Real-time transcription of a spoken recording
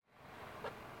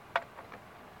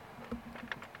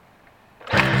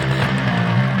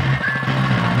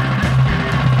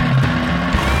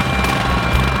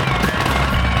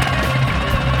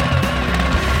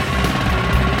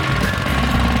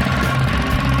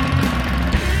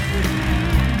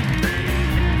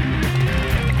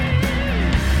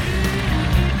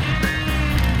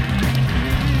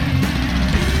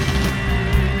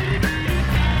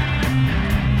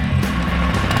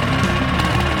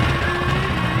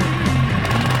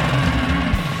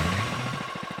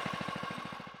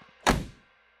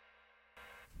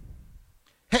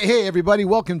Hey, everybody.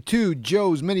 Welcome to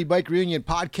Joe's Mini Bike Reunion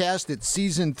Podcast. It's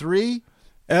Season 3.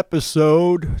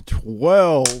 Episode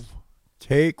 12,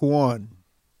 Take 1.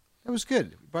 That was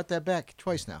good. We brought that back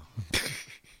twice now.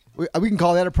 we can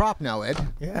call that a prop now, Ed.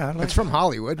 Yeah, I like It's from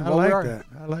Hollywood. I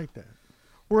like that.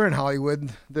 We're in Hollywood.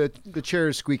 The chair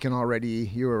is squeaking already.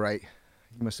 You were right.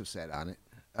 You must have sat on it.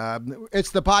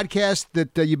 It's the podcast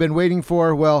that you've been waiting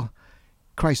for. Well,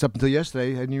 Christ, up until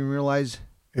yesterday, I didn't even realize.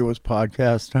 It was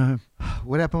podcast time.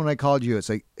 What happened when I called you? It's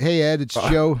like, hey, Ed, it's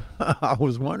Joe. I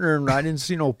was wondering. I didn't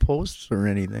see no posts or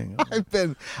anything.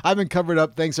 I've been covered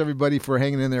up. Thanks, everybody, for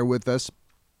hanging in there with us.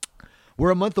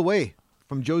 We're a month away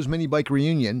from Joe's Mini Bike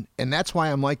Reunion, and that's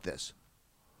why I'm like this.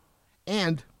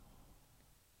 And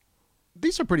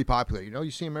these are pretty popular.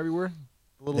 You see them everywhere.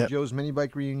 The little Yep. Joe's Mini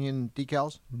Bike Reunion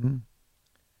decals. Mm-hmm.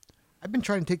 I've been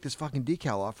trying to take this fucking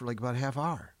decal off for like about a half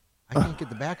hour. I can't get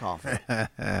the back off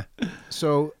it.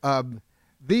 So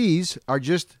these are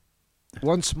just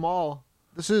one small.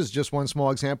 This is just one small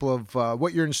example of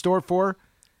what you're in store for.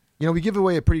 We give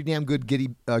away a pretty damn good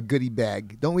goodie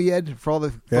bag, don't we, Ed? For all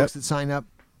the folks that sign up.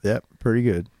 Yep, pretty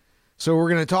good. So we're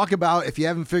going to talk about, if you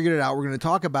haven't figured it out, we're going to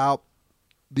talk about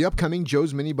the upcoming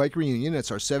Joe's Mini Bike Reunion.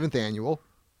 It's our 7th annual.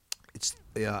 It's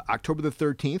October the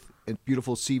 13th at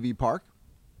beautiful CV Park.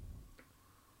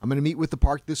 I'm going to meet with the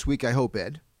park this week, I hope,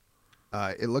 Ed.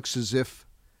 It looks as if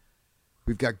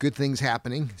we've got good things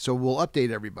happening, so we'll update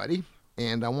everybody.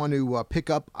 And I want to pick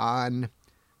up on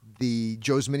the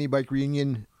Joe's Mini Bike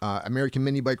Reunion American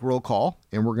Mini Bike Roll Call,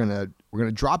 and we're gonna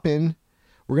drop in.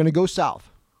 We're gonna go south.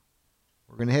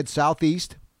 We're gonna head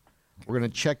southeast. We're gonna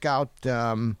check out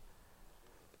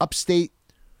upstate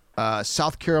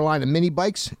South Carolina mini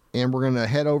bikes, and we're gonna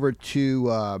head over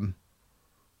to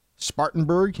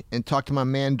Spartanburg and talk to my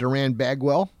man Duran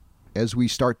Bagwell as we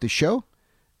start the show,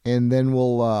 and then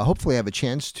we'll hopefully have a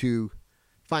chance to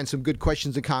find some good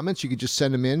questions and comments. You can just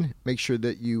send them in. Make sure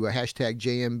that you hashtag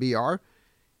JMBR,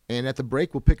 and at the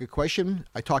break we'll pick a question.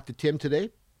 I talked to Tim today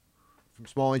from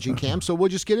Small Engine Cam, so we'll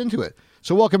just get into it.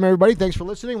 So welcome, everybody. Thanks for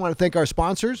listening. I want to thank our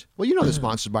sponsors. Well, you know the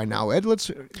sponsors by now, Ed. Let's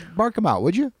mark them out,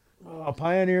 would you?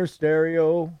 Pioneer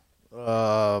Stereo,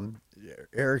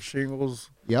 Eric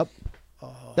Shingles. Yep.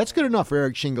 That's good enough for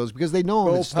Eric Shingles because they know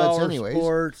him as studs anyways.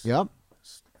 Sports. Yep.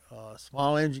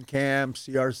 Small Engine Cam,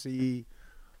 CRC.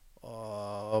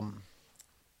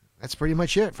 That's pretty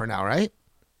much it for now, right?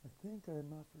 I think I'm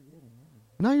not forgetting.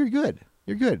 No, you're good.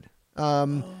 You're good.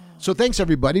 So thanks,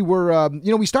 everybody. We're,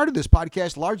 we started this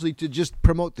podcast largely to just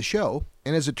promote the show.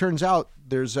 And as it turns out,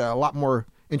 there's a lot more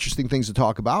interesting things to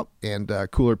talk about and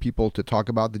cooler people to talk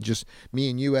about than just me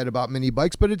and you, Ed, about mini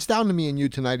bikes. But it's down to me and you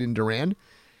tonight in Duran.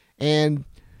 And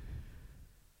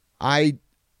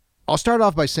I'll start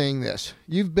off by saying this.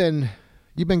 You've been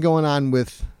going on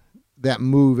with that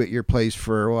move at your place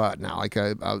for what now? Like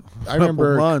I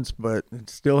remember months, but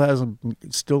it's still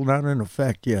not in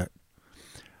effect yet.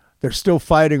 They're still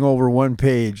fighting over one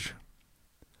page.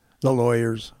 The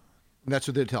lawyers. That's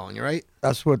what they're telling you, right?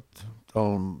 That's what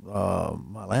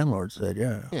my landlord said.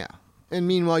 Yeah. Yeah. And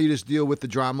meanwhile, you just deal with the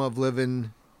drama of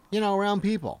living, around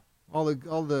people. All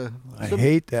the. I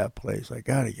hate that place. I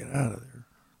gotta get out of there.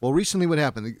 Well, recently what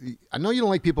happened? I know you don't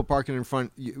like people parking in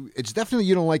front. It's definitely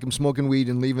you don't like them smoking weed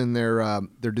and leaving their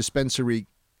dispensary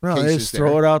No, cases they just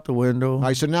throw it out the window. All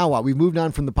right, so now what? We've moved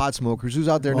on from the pot smokers. Who's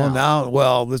out there now?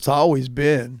 Well, it's always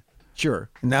been. Sure.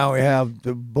 Now we have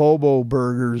the Bobo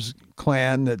Burgers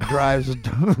clan that drives,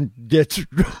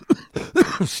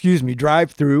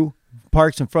 drive through,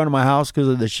 parks in front of my house because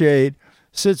of the shade,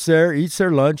 sits there, eats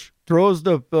their lunch, throws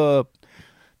the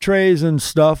trays and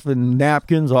stuff and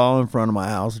napkins all in front of my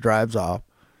house, drives off.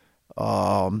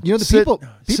 People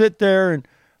sit there and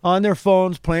on their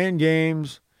phones playing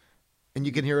games. And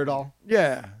you can hear it all?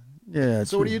 Yeah.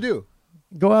 So what do you do?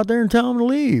 Go out there and tell them to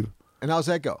leave. And how's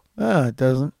that go? It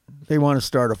doesn't. They want to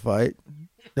start a fight.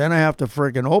 Then I have to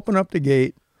freaking open up the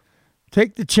gate,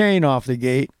 take the chain off the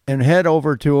gate, and head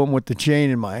over to them with the chain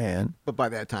in my hand. But by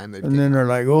that time, then they're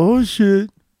like, "Oh shit!"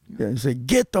 I say,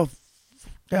 "Get the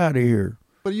out of here."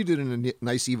 But you did it in a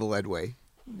nice, evil Ed way.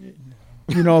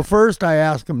 First I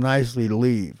ask them nicely to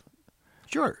leave.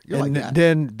 Sure, you're like that.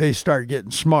 Then they start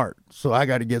getting smart, so I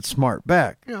got to get smart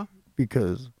back. Yeah.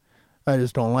 Because I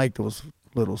just don't like those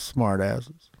little smart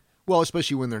asses. Well,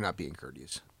 especially when they're not being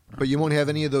courteous. But you won't have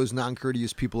any of those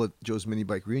non-courteous people at Joe's Mini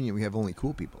Bike Reunion. We have only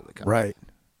cool people that come. Right.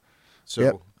 So,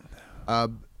 yep.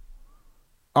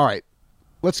 All right,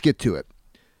 let's get to it.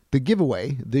 The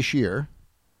giveaway this year,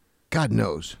 God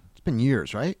knows, it's been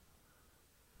years, right?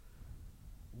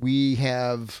 We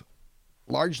have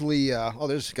largely,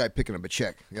 there's a guy picking up a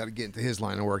check. I got to get into his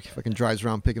line of work. Fucking drives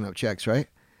around picking up checks, right?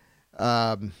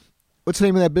 What's the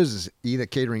name of that business? That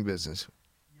catering business.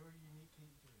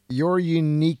 Your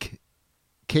Unique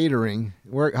Catering.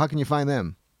 Where? How can you find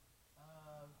them?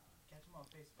 Catch them on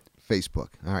Facebook.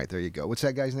 Facebook. All right, there you go. What's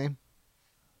that guy's name?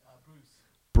 Bruce.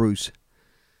 Bruce.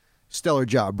 Stellar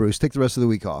job, Bruce. Take the rest of the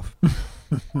week off.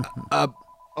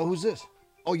 Who's this?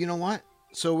 Oh, you know what?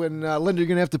 So when Linda, you're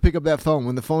gonna have to pick up that phone.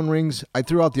 When the phone rings, I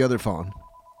threw out the other phone.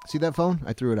 See that phone?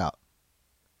 I threw it out.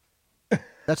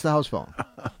 That's the house phone.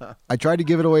 I tried to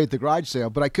give it away at the garage sale,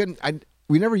 but I couldn't.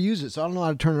 We never use it, so I don't know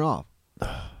how to turn it off.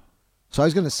 So I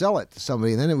was going to sell it to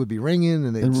somebody, and then it would be ringing,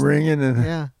 and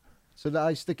yeah. So now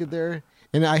I stick it there,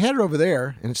 and I had it over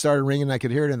there, and it started ringing. And I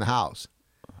could hear it in the house.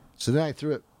 So then I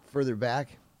threw it further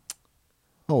back.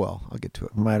 Oh well, I'll get to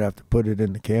it. Might have to put it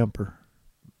in the camper.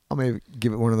 I'll maybe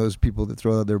give it one of those people that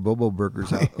throw their Bobo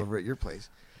burgers out over at your place.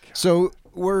 So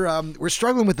we're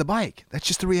struggling with the bike. That's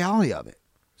just the reality of it.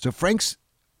 So Frank's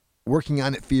working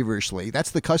on it feverishly.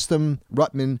 That's the custom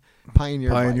Ruttman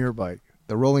Pioneer bike.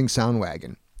 The rolling sound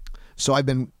wagon. So I've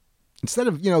been, instead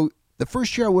of, the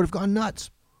first year I would have gone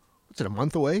nuts. What's it, a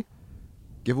month away?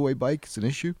 Giveaway bike, it's an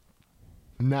issue.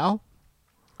 Now,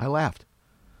 I laughed.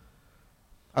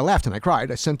 And I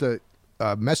cried. I sent a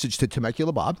message to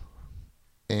Temecula Bob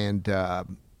and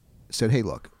said, hey,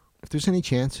 look, if there's any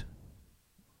chance,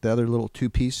 the other little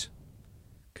two-piece,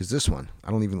 because this one,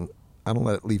 I don't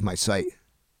let it leave my sight.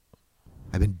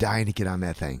 I've been dying to get on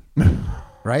that thing,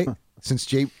 right? Since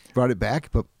Jay brought it back,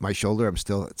 but my shoulder,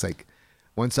 it's like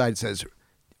one side says,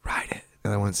 ride it. The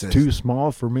other one says, too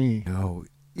small for me. no.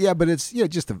 Yeah, but it's,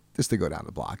 just to go down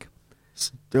the block.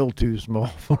 Still too small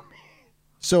for me.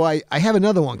 So I have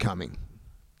another one coming.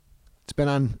 It's been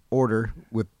on order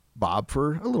with Bob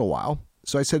for a little while.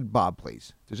 So I said, Bob,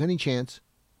 please, if there's any chance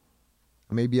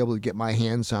I may be able to get my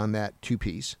hands on that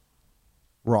two-piece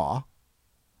raw.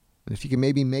 And if you can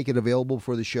maybe make it available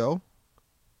for the show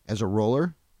as a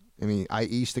roller,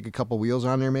 i.e. stick a couple wheels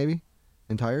on there maybe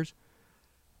and tires,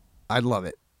 I'd love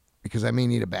it because I may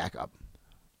need a backup.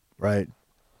 Right.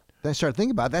 Then I started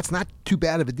thinking about it. That's not too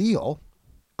bad of a deal.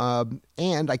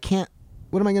 And I can't,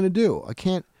 what am I going to do? I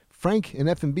can't, Frank and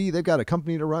F&B, they've got a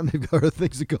company to run. They've got other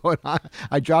things going on.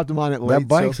 I dropped them on it late. That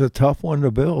bike's a tough one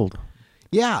to build.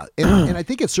 Yeah, and I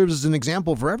think it serves as an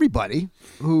example for everybody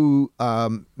who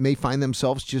may find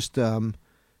themselves just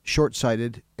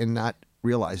short-sighted and not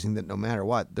realizing that no matter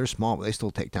what, they're small, but they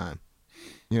still take time.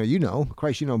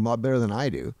 Christ, you know a lot better than I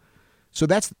do. So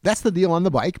that's the deal on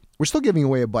the bike. We're still giving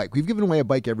away a bike. We've given away a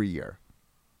bike every year.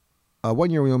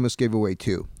 1 year we almost gave away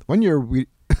 2. 1 year we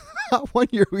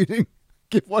didn't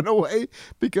give one away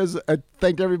because I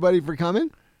thanked everybody for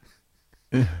coming.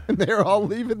 And they're all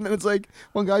leaving, and it's like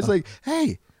one guy's like,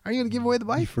 "Hey, are you going to give away the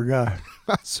I bike?" forgot.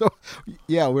 So,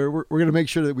 yeah, we're going to make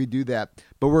sure that we do that.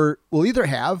 But we'll either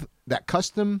have that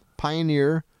custom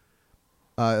Pioneer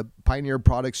products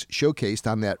showcased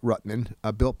on that Ruttman,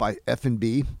 built by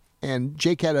F&B, and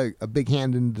Jake had a big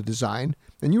hand in the design,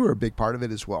 and you were a big part of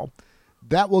it as well.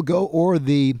 That will go, or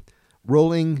the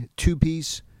rolling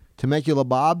two-piece Temecula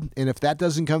Bob, and if that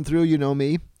doesn't come through, you know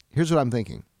me. Here's what I'm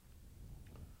thinking.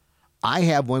 I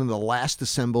have one of the last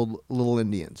assembled Little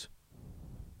Indians.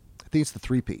 I think it's the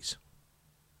 3-piece.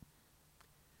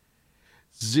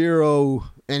 0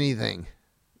 anything.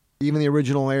 Even the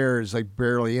original air is like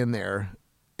barely in there.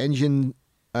 Engine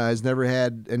has never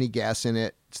had any gas in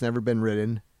it. It's never been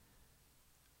ridden.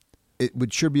 It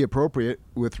would sure be appropriate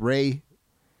with Ray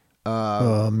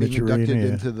being inducted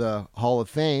into the Hall of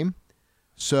Fame.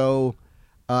 So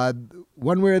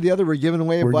one way or the other, we're giving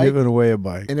away a bike. We're giving away a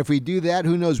bike. And if we do that,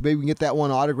 who knows? Maybe we can get that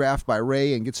one autographed by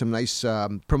Ray and get some nice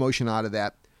promotion out of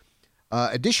that.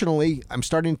 Additionally, I'm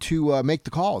starting to make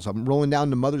the calls. I'm rolling down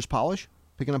to Mother's Polish,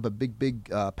 picking up a big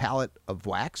pallet of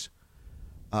wax.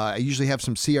 I usually have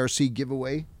some CRC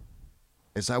giveaway.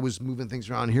 As I was moving things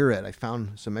around here, Ed, I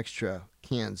found some extra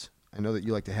cans. I know that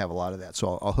you like to have a lot of that,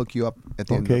 so I'll hook you up at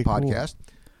the end of the podcast.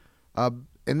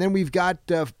 And then we've got,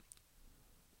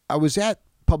 I was at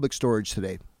Public Storage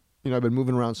today. I've been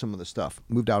moving around some of the stuff,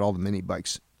 moved out all the mini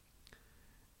bikes.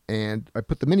 And I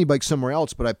put the mini bike somewhere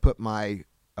else, but I put my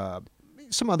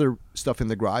some other stuff in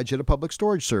the garage at a Public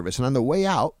Storage service. And on the way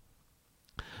out,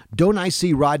 don't I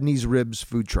see Rodney's Ribs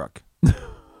food truck?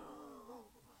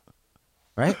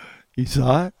 Right? You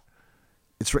saw it?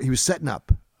 It's right. He was setting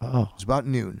up. Oh. It was about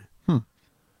noon.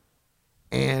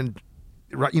 And,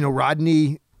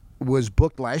 Rodney was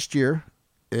booked last year.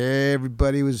 I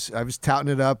was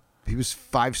touting it up. He was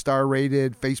 5-star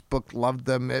rated. Facebook loved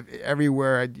them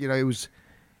everywhere.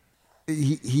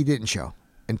 He didn't show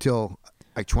until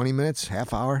like 20 minutes,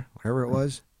 half hour, whatever it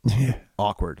was. Yeah.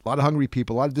 Awkward. A lot of hungry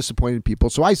people, a lot of disappointed people.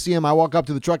 So I see him. I walk up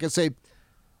to the truck and say,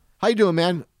 "How you doing,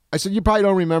 man?" I said, you probably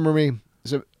don't remember me. I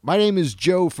said, my name is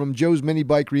Joe from Joe's Mini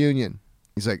Bike Reunion.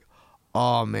 He's like,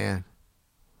 oh, man.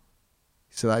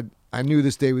 He said, I knew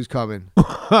this day was coming.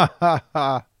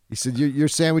 He said, your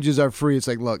sandwiches are free. It's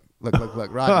like, look,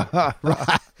 Rodney.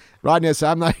 Rodney, I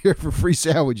said, I'm not here for free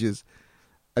sandwiches.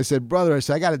 I said, brother,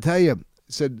 I got to tell you. I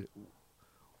said,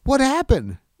 what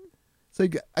happened? It's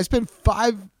like, I spent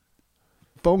 5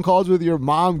 phone calls with your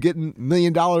mom getting $1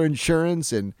 million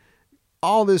insurance and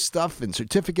all this stuff and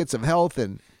certificates of health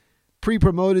and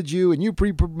pre-promoted you and you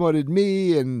pre-promoted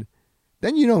me and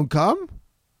then you don't come?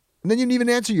 And then you didn't even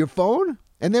answer your phone?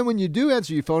 And then when you do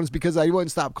answer your phone, it's because I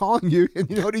wouldn't stop calling you. And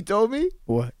you know what he told me?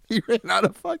 What? He ran out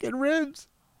of fucking ribs.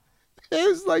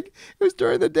 It was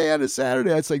during the day on a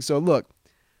Saturday. It's like, so look,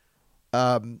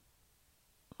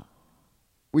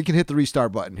 we can hit the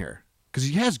restart button here because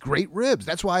he has great ribs.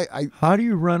 That's why How do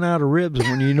you run out of ribs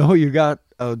when you know you got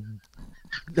an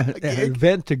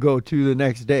event to go to the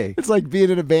next day? it's like being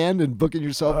in a band and booking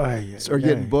yourself or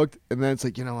getting yeah. booked. And then it's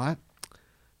like, you know what?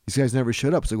 These guys never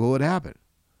showed up. It's like, well, what happened?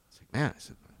 It's like, man, I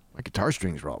said, my guitar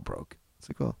strings were all broke. It's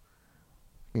like, well,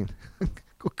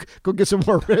 go get some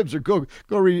more ribs or go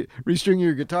restring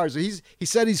your guitar. So he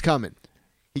said he's coming.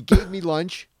 He gave me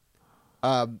lunch.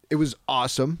 It was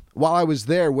awesome. While I was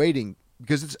there waiting,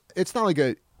 because it's not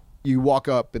like you walk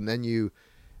up and then you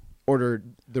order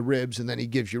the ribs and then he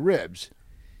gives you ribs.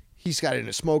 He's got it in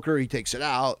a smoker. He takes it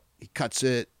out. He cuts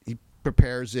it. He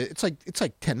prepares it. It's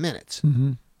like 10 minutes.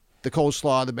 Mm-hmm. The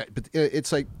coleslaw, but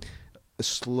it's like a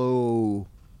slow,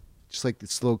 just like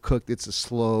it's slow cooked. It's a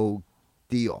slow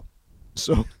deal.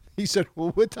 So he said, well,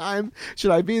 what time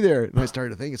should I be there? And I started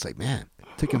to think, it's like, man, it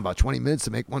took him about 20 minutes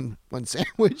to make one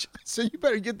sandwich. So you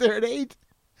better get there at 8,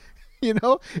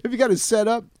 if you got to set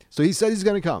up. So he said he's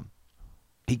going to come.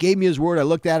 He gave me his word. I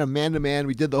looked at him man to man.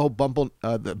 We did the whole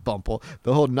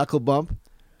the whole knuckle bump.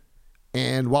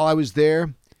 And while I was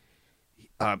there,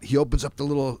 he opens up the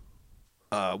little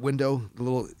window.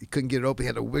 He couldn't get it open. He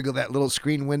had to wiggle that little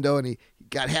screen window, and he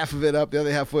got half of it up, the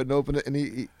other half wouldn't open it, and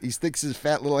he sticks his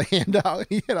fat little hand out.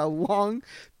 He had a long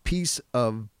piece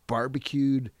of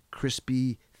barbecued,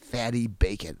 crispy, fatty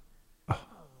bacon.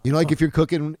 Like if you're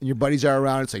cooking and your buddies are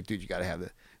around, it's like, dude, you got to have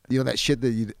that shit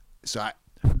that you. So I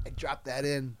dropped that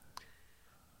in.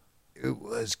 It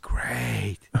was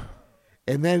great.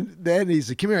 And then he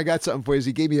said, come here, I got something for you. So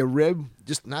he gave me a rib,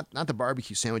 just not the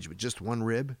barbecue sandwich, but just one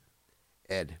rib.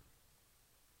 Ed.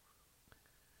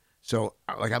 So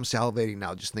like I'm salivating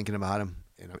now just thinking about him.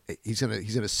 And he's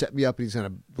gonna set me up and he's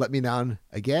gonna let me down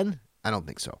again. I don't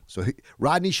think so. So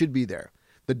Rodney should be there.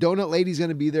 The donut lady's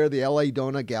gonna be there, the LA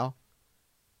donut gal,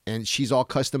 and she's all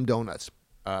custom donuts.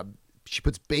 She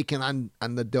puts bacon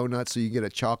on the donut, so you get a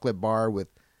chocolate bar with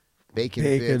bacon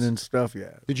bits. And stuff.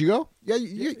 Yeah. Did you go? Yeah,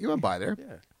 you went by there.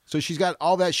 Yeah. So she's got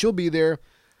all that. She'll be there,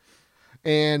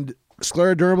 and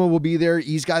Scleroderma will be there.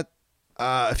 He's got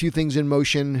a few things in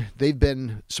motion. They've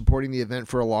been supporting the event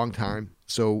for a long time.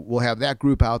 So we'll have that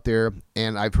group out there.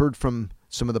 And I've heard from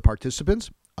some of the participants,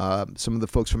 some of the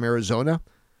folks from Arizona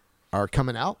are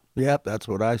coming out. Yep, that's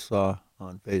what I saw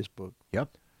on Facebook.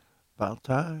 Yep. About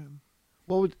time.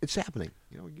 Well, it's happening.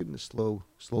 We're getting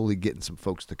slowly getting some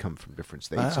folks to come from different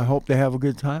states. I hope they have a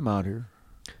good time out here.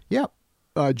 Yep.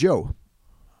 Joe.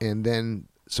 And then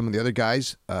some of the other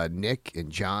guys, Nick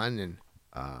and John and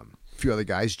a few other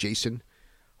guys, Jason.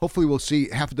 Hopefully we'll see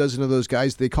half a dozen of those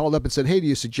guys. They called up and said, hey, do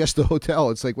you suggest a hotel?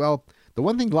 It's like, well, the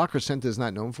one thing La Crescenta is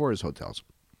not known for is hotels.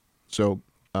 So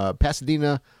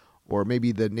Pasadena or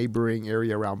maybe the neighboring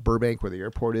area around Burbank where the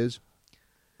airport is,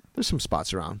 there's some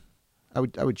spots around. I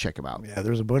would check them out. Yeah,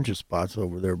 there's a bunch of spots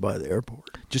over there by the airport.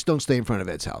 Just don't stay in front of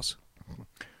Ed's house.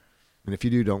 And if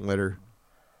you do, don't litter.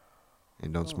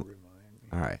 And don't smoke.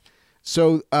 All right.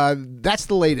 So that's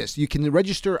the latest. You can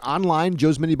register online,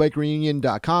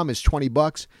 joesminibikereunion.com. It's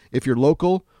 $20 if you're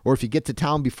local or if you get to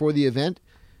town before the event.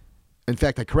 In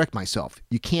fact, I correct myself.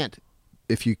 You can't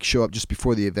if you show up just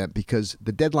before the event because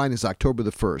the deadline is October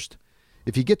the 1st.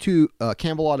 If you get to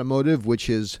Campbell Automotive, which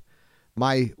is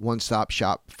my one-stop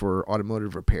shop for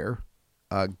automotive repair,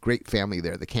 great family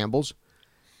there, the Campbells,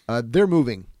 they're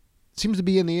moving. Seems to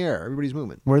be in the air. Everybody's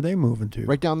moving. Where are they moving to?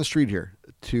 Right down the street here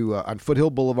to on Foothill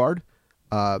Boulevard.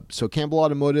 So Campbell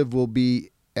Automotive will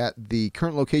be at the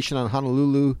current location on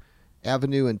Honolulu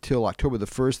Avenue until October the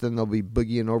 1st. Then they'll be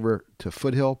boogieing over to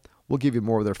Foothill. We'll give you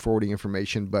more of their forwarding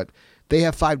information, but they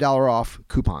have $5 off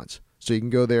coupons. So you can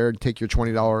go there and take your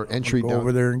 $20 entry Go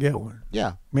over there and get one.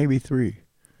 Yeah. Maybe 3.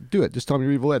 Do it. Just tell them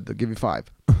you're Evil Ed. They'll give you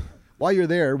 5. While you're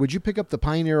there, would you pick up the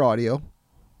Pioneer Audio,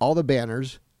 all the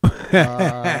banners,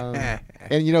 and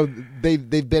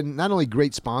they've been not only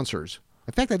great sponsors.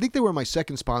 In fact, I think they were my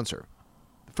second sponsor.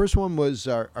 First one was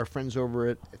our friends over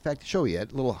at, in fact, show you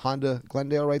it, little Honda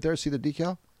Glendale right there. See the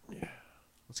decal? Yeah.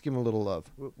 Let's give them a little love.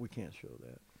 We can't show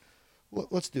that.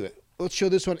 Let's do it. Let's show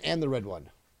this one and the red one.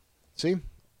 See?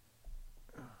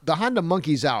 The Honda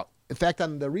Monkey's out. In fact,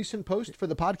 on the recent post for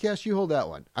the podcast, you hold that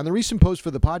one. On the recent post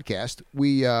for the podcast,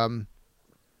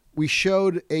 we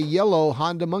showed a yellow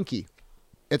Honda Monkey.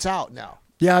 It's out now.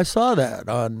 Yeah, I saw that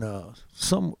on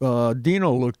some.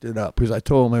 Dino looked it up because I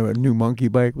told him a new monkey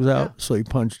bike was out, so he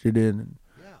punched it in, and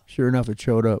sure enough, it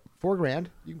showed up. $4,000.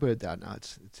 You can put it down now.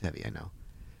 It's heavy. I know.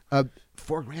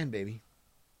 $4,000, baby.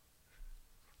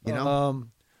 You know.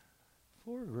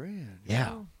 $4,000.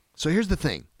 Yeah. So here's the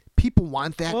thing. People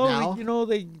want that now. You know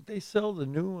they sell the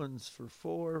new ones for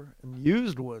 $4,000 and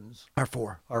used ones Are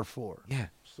 $4,000. are $4,000. Yeah.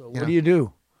 So what do you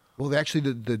do? Well,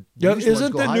 actually, the Yeah, used ones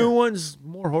isn't go the higher. new ones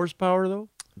more horsepower though?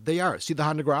 They are. See the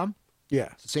Honda Grom? Yeah.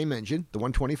 It's the same engine, the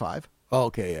 125. Oh,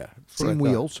 okay, yeah. That's what I Same thought.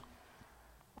 wheels.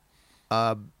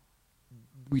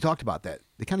 We talked about that.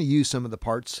 They kind of use some of the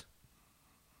parts.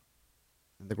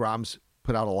 The Groms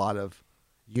put out a lot of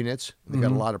units. They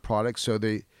got a lot of products, so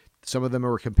some of them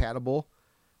are compatible.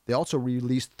 They also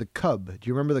released the Cub. Do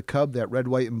you remember the Cub, that red,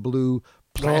 white, and blue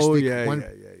plastic one?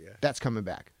 Yeah. That's coming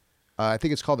back. I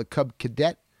think it's called the Cub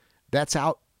Cadet. That's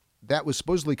out. That was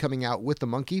supposedly coming out with the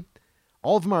Monkey.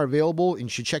 All of them are available, and you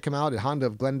should check them out at Honda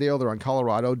of Glendale. They're on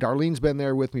Colorado. Darlene's been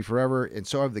there with me forever, and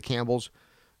so have the Campbells.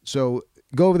 So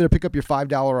go over there, pick up your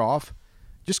 $5 off.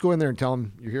 Just go in there and tell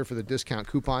them you're here for the discount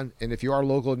coupon. And if you are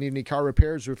local and need any car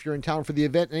repairs, or if you're in town for the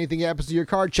event and anything happens to your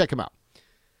car, check them out.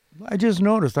 I just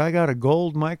noticed I got a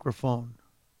gold microphone.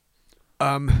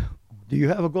 Do you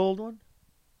have a gold one?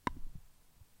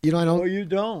 You know, I Oh, don't. you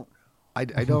don't. I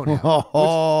don't have.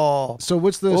 Oh, So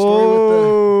what's the story with the?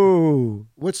 oh,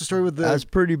 What's the story with the? that's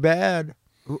pretty bad.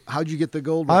 How'd you get the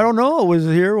gold one? I don't know. It was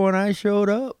here when I showed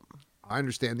up. I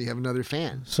understand you have another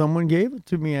fan. Someone gave it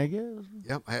to me, I guess.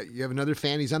 Yep, you have another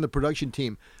fan. He's on the production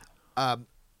team. I'm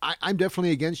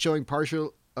definitely against showing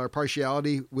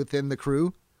partiality within the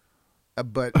crew,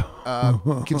 but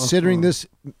considering this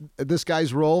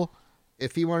guy's role,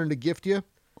 if he wanted to gift you,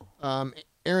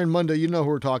 Aaron Munda, you know who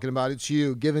we're talking about. It's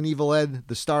you giving Evil Ed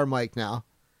the star mic now.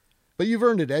 But you've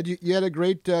earned it, Ed. You had a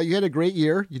great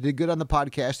year. You did good on the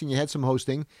podcasting. You had some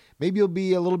hosting. Maybe you'll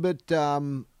be a little bit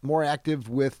more active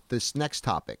with this next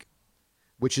topic,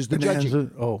 which is the judging.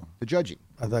 Bonanza. Oh, The judging.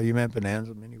 I thought you meant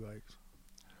Bonanza mini bikes.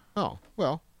 Oh,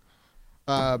 well.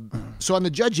 So on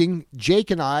the judging,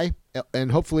 Jake and I,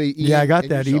 and hopefully Ian Yeah, I got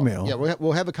and that yourself, email. Yeah,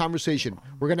 we'll have a conversation.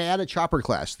 We're going to add a chopper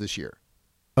class this year,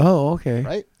 Oh, okay.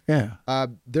 right? Yeah.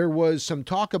 There was some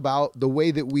talk about the way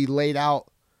that we laid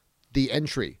out the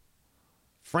entry.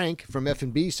 Frank from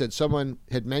F&B said someone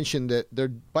had mentioned that their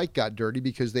bike got dirty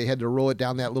because they had to roll it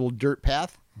down that little dirt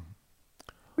path.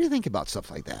 What do you think about stuff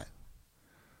like that?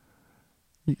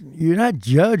 You're not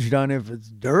judged on if it's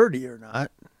dirty or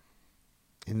not.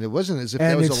 And it wasn't as if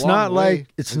that And was it's a long not way.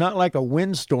 like it's not like a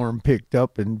windstorm picked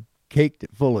up and caked it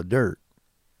full of dirt.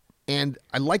 And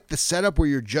I like the setup where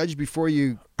you're judged before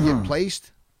you get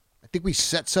placed. I think we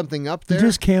set something up there. You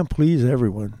just can't please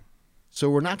everyone. So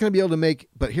we're not going to be able to make,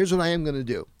 but here's what I am going to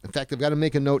do. In fact, I've got to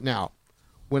make a note now.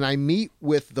 When I meet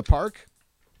with the park,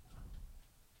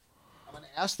 I'm going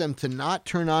to ask them to not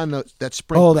turn on that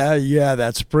sprinkler. Oh,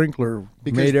 that sprinkler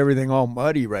Because- made everything all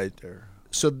muddy right there.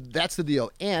 So that's the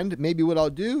deal. And maybe what I'll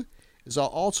do is I'll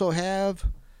also have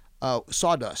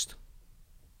sawdust.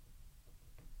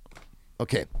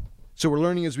 Okay. So we're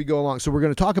learning as we go along. So we're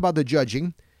going to talk about the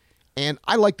judging. And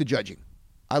I like the judging.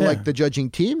 I like the judging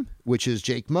team, which is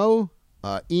Jake Moe,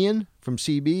 Ian from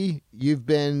CB. You've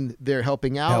been there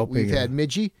helping out. We've had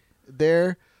Midgie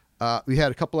there. We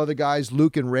had a couple other guys,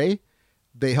 Luke and Ray.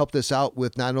 They helped us out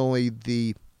with not only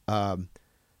the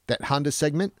that Honda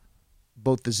segment,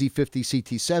 both the Z50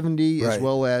 CT70 as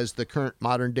well as the current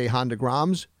modern day Honda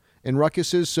Groms and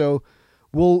Ruckuses. So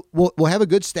we'll have a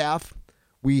good staff.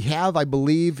 We have, I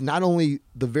believe, not only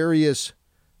the various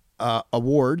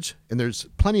awards, and there's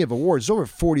plenty of awards. There's over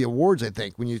 40 awards, I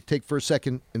think, when you take first,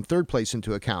 second, and third place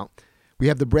into account. We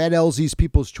have the Brad Elzey's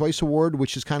People's Choice Award,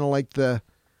 which is kind of like the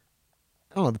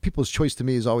People's Choice to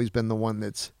me has always been the one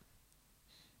that's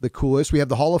the coolest. We have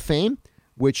the Hall of Fame,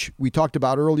 which we talked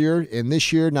about earlier. And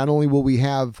this year, not only will we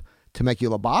have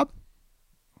Temecula Bob,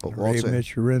 but we'll also,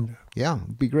 Mitchell-Rinda. yeah,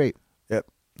 it'd be great. Yep.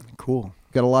 Cool.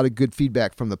 Got a lot of good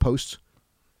feedback from the posts.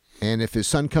 And if his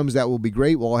son comes, that will be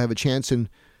great. We'll all have a chance. And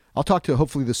I'll talk to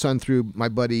hopefully the son through my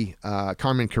buddy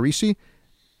Carmen Carisi,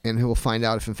 and he'll find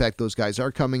out if in fact those guys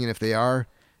are coming, and if they are,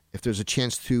 if there's a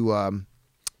chance to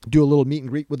do a little meet and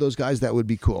greet with those guys, that would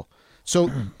be cool. So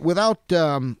without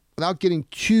getting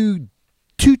too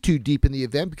too deep in the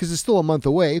event because it's still a month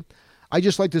away. I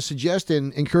just like to suggest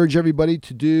and encourage everybody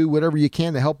to do whatever you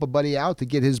can to help a buddy out to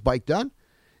get his bike done.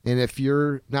 And if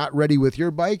you're not ready with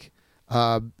your bike,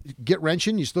 get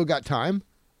wrenching. You still got time.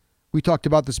 We talked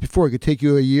about this before. It could take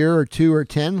you a year or 2 or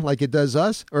 10 like it does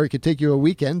us, or it could take you a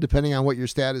weekend depending on what your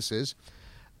status is.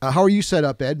 How are you set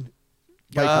up, Ed?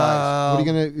 Bike-wise?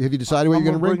 Have you decided what you're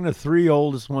going to bring? I'm bring the 3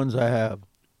 oldest ones I have.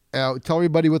 Tell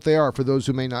everybody what they are for those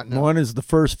who may not know. One is the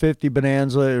first 50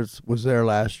 Bonanza. It was there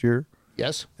last year.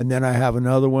 Yes. And then I have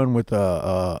another one with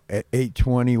a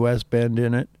 820 West Bend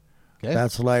in it. Okay.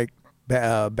 That's like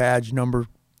badge number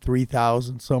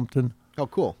 3,000 something. Oh,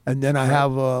 cool. And then I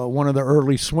have one of the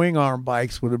early swing arm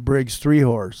bikes with a Briggs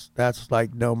 3-horse. That's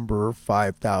like number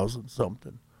 5,000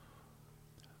 something.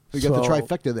 So you got the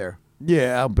trifecta there.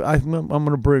 Yeah, I'm going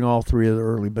to bring all 3 of the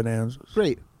early Bonanzas.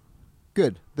 Great.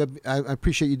 Good. I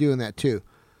appreciate you doing that too.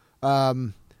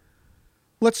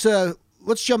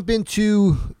 Let's jump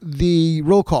into the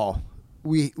roll call.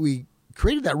 We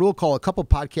created that roll call a couple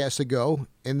podcasts ago,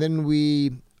 and then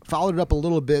we followed it up a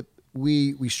little bit.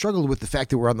 We struggled with the fact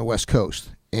that we're on the West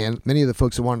Coast, and many of the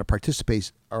folks that wanted to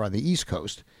participate are on the East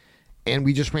Coast, and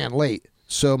we just ran late.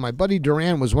 So my buddy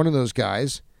Duran was one of those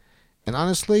guys, and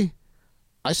honestly,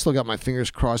 I still got my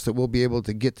fingers crossed that we'll be able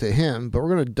to get to him, but we're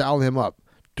going to dial him up.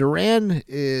 Duran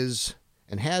is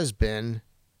and has been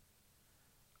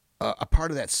a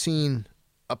part of that scene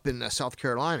up in South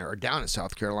Carolina, or down in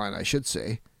South Carolina, I should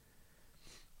say.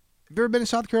 Have you ever been to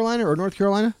South Carolina or North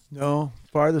Carolina? No.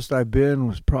 Farthest I've been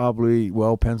was probably,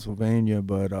 Pennsylvania,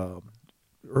 but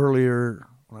earlier,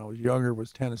 when I was younger,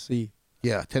 was Tennessee.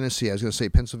 Yeah, Tennessee. I was going to say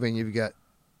Pennsylvania. You've got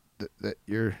that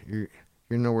you're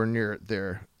nowhere near it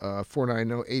there.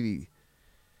 49080.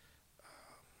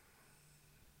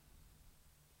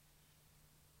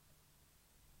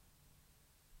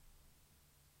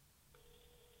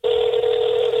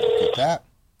 Get that.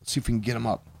 Let's see if we can get him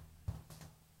up.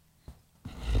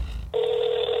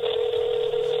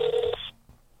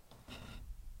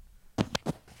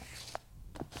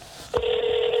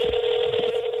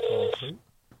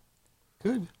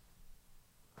 Good.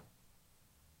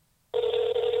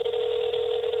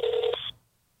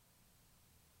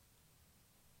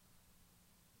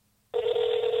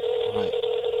 All right.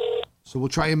 So we'll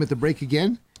try him at the break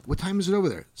again. What time is it over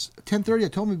there? 10:30. I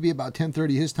told him it'd be about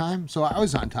 10:30 his time, so I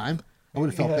was on time. I would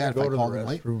have felt bad if I called him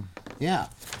late. Yeah.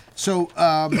 So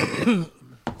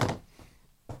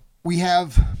we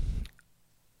have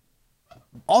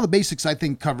all the basics, I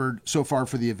think, covered so far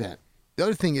for the event. The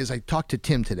other thing is I talked to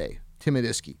Tim today, Tim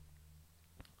Adiski.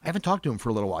 I haven't talked to him for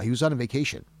a little while. He was on a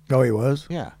vacation. Oh, he was?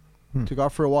 Yeah. Took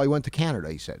off for a while. He went to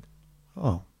Canada, he said.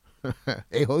 Oh.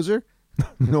 Hey, Hoser?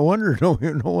 No wonder no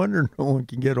one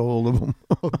can get a hold of him.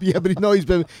 Yeah, but no, he's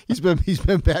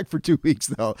been back for 2 weeks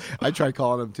though. I tried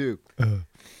calling him too.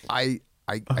 I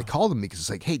called him because it's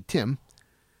like, hey Tim,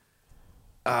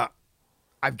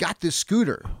 I've got this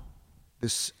scooter,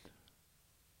 this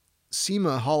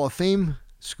SEMA Hall of Fame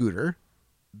scooter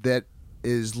that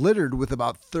is littered with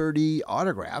about 30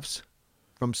 autographs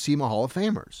from SEMA Hall of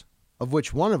Famers, of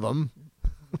which one of them,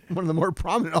 one of the more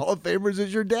prominent Hall of Famers,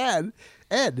 is your dad,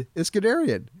 Ed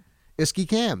Iskandarian, Iski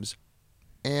Cams.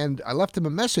 And I left him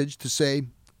a message to say,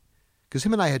 because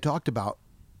him and I had talked about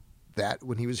that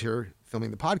when he was here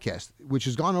filming the podcast, which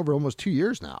has gone over almost 2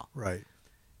 years now. Right.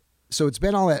 So it's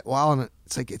been all that while, and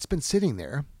it's like it's been sitting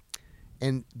there.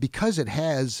 And because it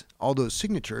has all those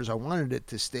signatures, I wanted it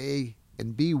to stay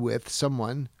and be with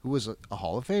someone who was a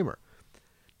Hall of Famer.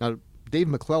 Now, Dave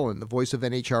McClellan, the voice of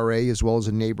NHRA, as well as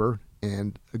a neighbor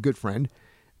and a good friend,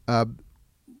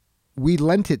 we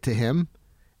lent it to him,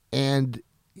 and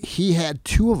he had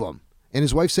 2 of them. And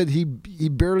his wife said he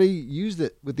barely used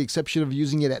it, with the exception of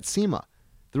using it at SEMA.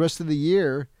 The rest of the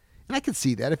year, and I could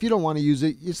see that. If you don't want to use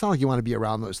it, it's not like you want to be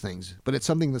around those things. But it's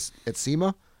something that's at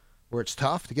SEMA where it's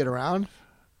tough to get around.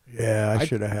 Yeah, I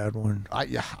should have had one.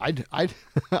 I'd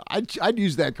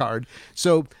use that card.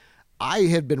 So I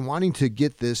had been wanting to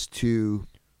get this to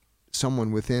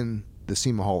someone within the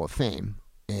SEMA Hall of Fame,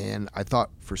 and I thought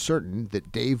for certain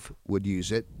that Dave would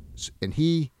use it, and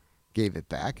he gave it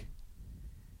back.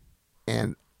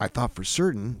 And I thought for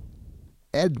certain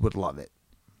Ed would love it,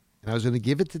 and I was going to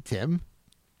give it to Tim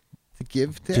to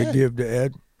give to Ed. Give to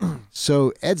Ed.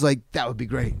 So Ed's like, that would be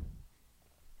great.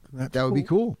 That would be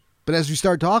cool. But as we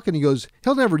start talking, he goes,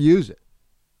 he'll never use it.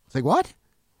 It's like, what?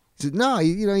 He said, no,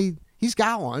 he's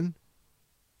got one.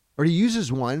 Or he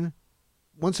uses one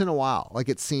once in a while, like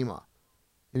at SEMA.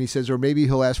 And he says, or maybe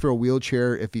he'll ask for a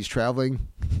wheelchair if he's traveling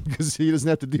because he doesn't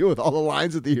have to deal with all the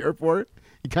lines at the airport.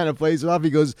 He kind of plays it off. He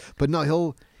goes, but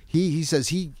no, he says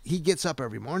he gets up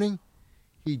every morning.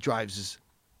 He drives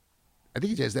I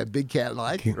think he has that big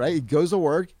Cadillac, right? He goes to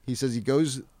work. He says he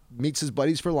goes, meets his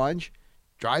buddies for lunch,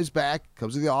 drives back,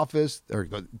 comes to the office, or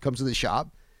comes to the shop,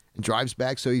 and drives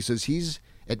back. So he says he's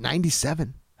at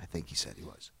 97, I think he said he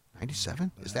was.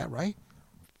 97? Is that right?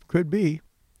 Could be.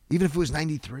 Even if it was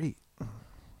 93.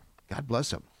 God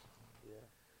bless him.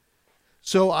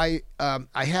 So I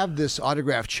have this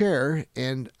autographed chair,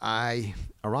 and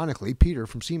ironically, Peter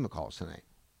from SEMA calls tonight.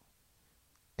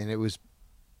 And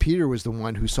Peter was the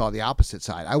one who saw the opposite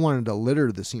side. I wanted to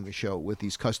litter the SEMA show with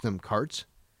these custom carts,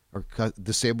 or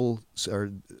disabled,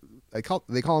 or they call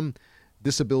them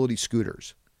disability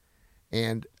scooters.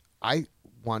 And I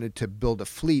wanted to build a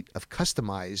fleet of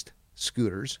customized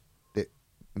scooters that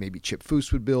maybe Chip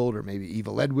Foose would build, or maybe Eva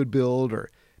Led would build, or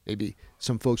maybe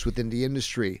some folks within the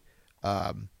industry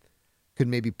could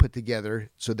maybe put together,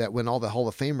 so that when all the Hall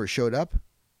of Famers showed up,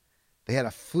 they had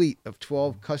a fleet of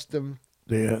 12 custom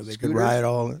They could ride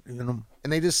all, and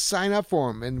they just sign up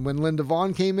for them. And when Linda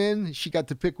Vaughn came in, she got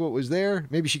to pick what was there.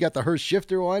 Maybe she got the Hurst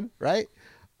Shifter one, right?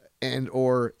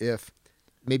 Or if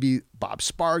maybe Bob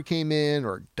Spar came in,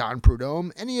 or Don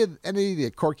Prudhomme, any of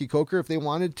the Corky Coker, if they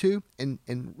wanted to. And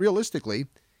realistically,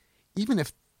 even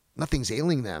if nothing's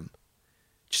ailing them,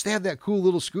 just to have that cool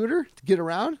little scooter to get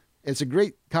around, it's a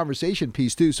great conversation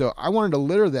piece too. So I wanted to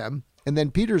litter them. And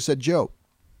then Peter said, Joe,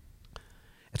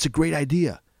 it's a great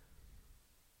idea.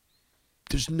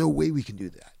 There's no way we can do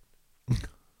that.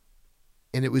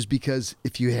 And it was because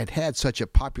if you had such a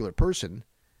popular person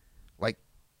like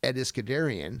Ed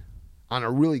Iskandarian on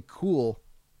a really cool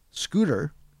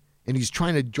scooter, and he's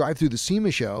trying to drive through the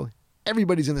SEMA show,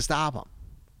 everybody's going to stop him.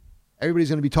 Everybody's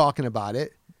going to be talking about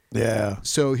it. Yeah.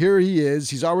 So here he is.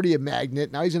 He's already a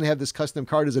magnet. Now he's going to have this custom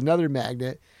card as another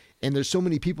magnet. And there's so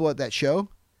many people at that show,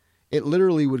 it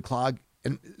literally would clog.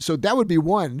 And so that would be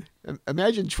one.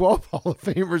 Imagine 12 Hall of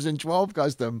Famers and 12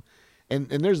 custom. And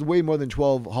there's way more than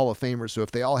 12 Hall of Famers. So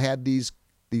if they all had these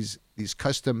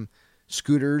custom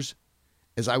scooters,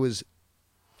 as I was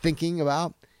thinking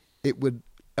about, it would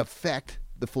affect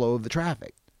the flow of the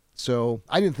traffic. So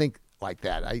I didn't think like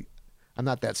that. I'm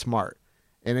not that smart.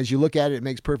 And as you look at it, it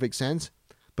makes perfect sense.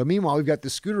 But meanwhile, we've got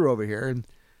this scooter over here, and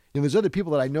there's other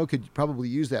people that I know could probably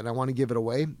use that, and I want to give it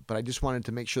away. But I just wanted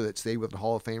to make sure that it stayed with the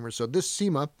Hall of Famers. So this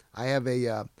SEMA, I have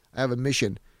a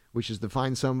mission, which is to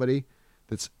find somebody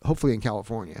that's hopefully in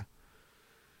California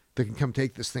that can come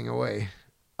take this thing away.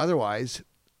 Otherwise,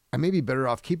 I may be better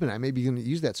off keeping it. I may be going to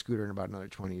use that scooter in about another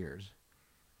 20 years.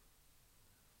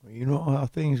 Well, you know how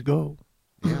things go.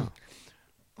 Yeah.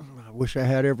 I wish I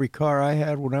had every car I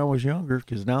had when I was younger,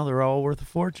 because now they're all worth a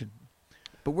fortune.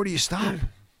 But where do you stop?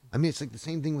 I mean, it's like the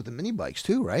same thing with the mini bikes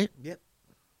too, right? Yep.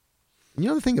 You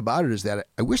know, the thing about it is that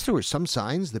I wish there were some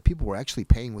signs that people were actually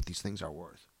paying what these things are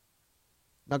worth.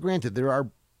 Now, granted, there are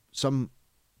some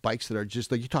bikes that are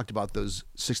just like you talked about, those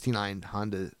 69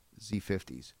 Honda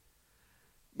Z50s.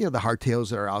 You know, the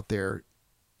hardtails that are out there.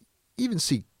 You even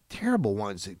see terrible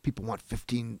ones that people want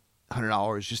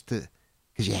 $1,500 just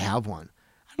because you have one.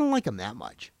 I don't like them that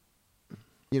much.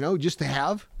 Just to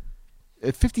have.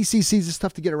 50 cc's is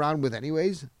tough to get around with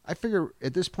anyways. I figure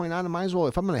at this point on, I might as well,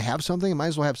 if I'm going to have something, I might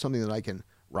as well have something that I can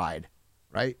ride,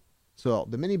 right? So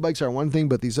the mini bikes are one thing,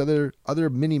 but these other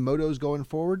mini motos going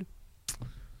forward,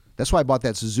 that's why I bought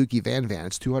that Suzuki Van.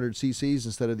 It's 200 cc's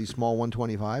instead of these small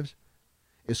 125s.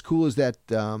 As cool as that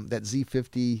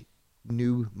Z50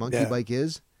 new monkey bike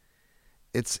is,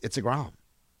 it's a Grom.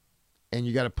 And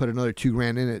you got to put another $2,000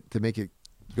 in it to make it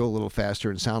go a little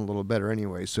faster and sound a little better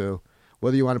anyway. So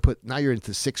whether you want to now you're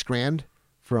into $6,000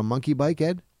 for a monkey bike,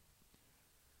 Ed.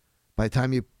 By the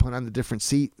time you put on the different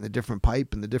seat and the different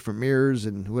pipe and the different mirrors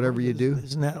and whatever you do.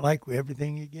 Isn't that like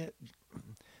everything you get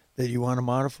that you want to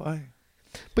modify?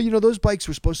 But those bikes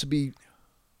were supposed to be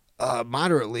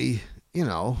moderately,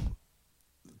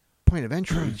 point of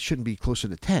entry shouldn't be closer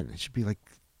to 10. It should be like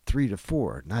 3 to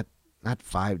 4, not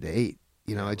 5 to 8.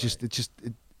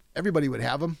 Everybody would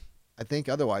have them, I think.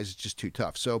 Otherwise, it's just too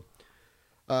tough. So,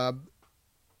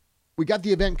 we got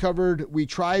the event covered. We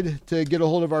tried to get a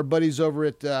hold of our buddies over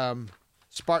at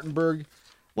Spartanburg. I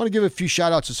want to give a few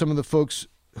shout outs to some of the folks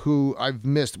who I've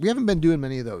missed. We haven't been doing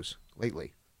many of those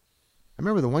lately. I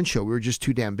remember the one show, we were just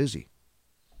too damn busy.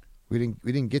 We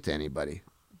didn't get to anybody.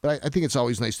 But I think it's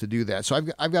always nice to do that. So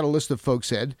I've got a list of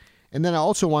folks, Ed. And then I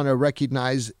also want to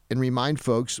recognize and remind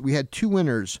folks, we had 2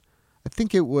 winners. I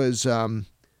think it was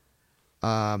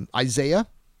Isaiah,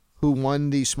 who won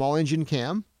the small engine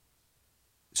cam.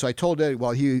 So I told Ed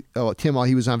Tim while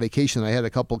he was on vacation, I had a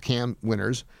couple cam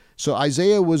winners. So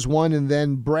Isaiah was one, and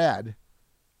then Brad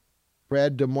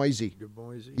DeMoisey.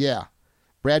 DeMoisey. Yeah.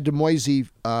 Brad DeMoisey,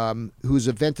 whose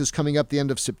event is coming up the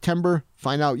end of September.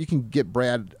 Find out. You can get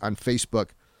Brad on Facebook.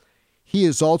 He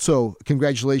is also,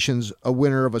 congratulations, a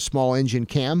winner of a small engine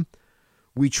cam.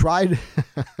 We tried,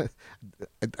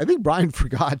 I think Brian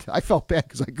forgot. I felt bad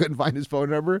because I couldn't find his phone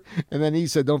number. And then he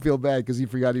said, don't feel bad because he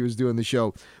forgot he was doing the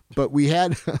show. But we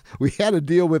had a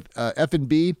deal with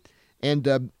F&B.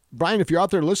 And Brian, if you're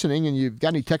out there listening and you've got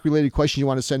any tech-related questions you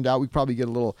want to send out, we probably get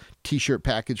a little T-shirt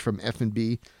package from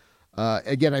F&B.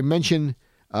 Again, I mentioned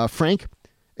Frank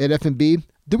at F&B.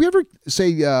 Did we ever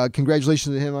say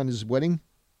congratulations to him on his wedding?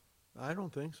 I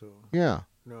don't think so. Yeah.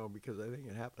 No, because I think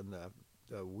it happened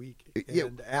the week Yeah.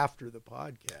 and after the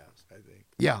podcast, I think.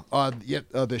 Yeah,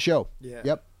 the show. Yeah.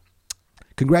 Yep.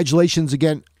 Congratulations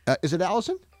again. Is it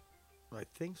Allison? I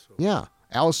think so. Yeah.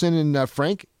 Allison and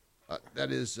Frank.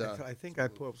 That is. I think I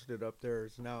posted up there.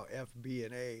 It's now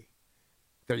FB&A.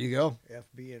 There you go.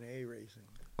 FB&A Racing.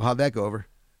 How'd that go over?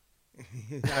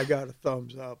 I got a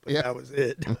thumbs up, but Yeah. that was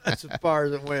it. That's as far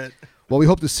as it went. Well, we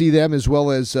hope to see them as well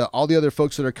as all the other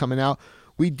folks that are coming out.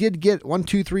 We did get 1,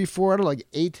 2, 3, 4 out of like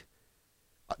 8.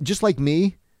 Just like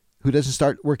me, who doesn't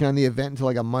start working on the event until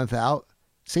like a month out.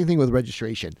 Same thing with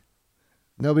registration.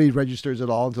 Nobody registers at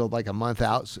all until like a month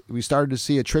out. So we started to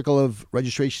see a trickle of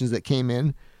registrations that came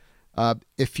in.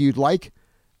 If you'd like,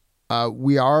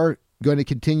 we are going to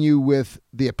continue with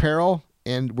the apparel,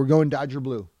 and we're going Dodger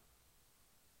Blue.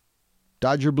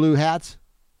 Dodger Blue hats,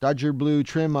 Dodger Blue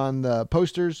trim on the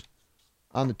posters,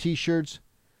 on the T-shirts,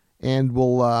 and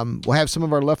we'll have some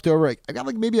of our leftover. I got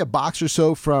like maybe a box or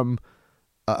so from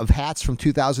of hats from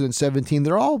 2017.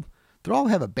 They all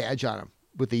have a badge on them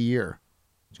with the year.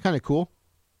 It's kind of cool.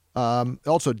 It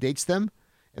also dates them,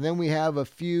 and then we have a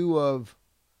few of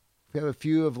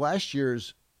last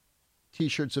year's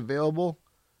T-shirts available.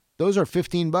 Those are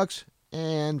 $15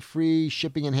 and free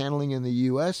shipping and handling in the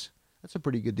U.S. That's a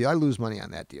pretty good deal. I lose money on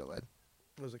that deal, Ed.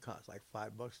 What does it cost? Like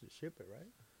 $5 to ship it, right?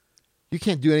 You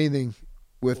can't do anything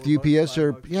with $4, UPS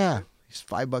or $5 to yeah, ship? it's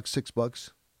 $5,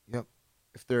 $6. Yep.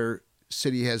 If their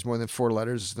city has more than 4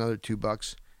 letters, it's another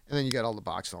 $2, and then you got all the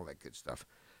box and all that good stuff.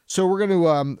 So we're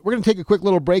gonna take a quick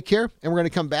little break here, and we're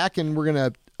gonna come back and we're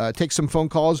gonna take some phone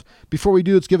calls. Before we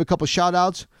do, let's give a couple shout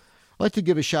outs. I'd like to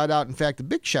give a shout out, in fact, a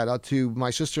big shout out to my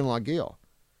sister-in-law Gail.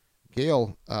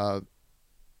 Gail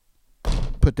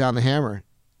put down the hammer.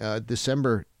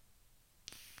 December.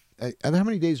 How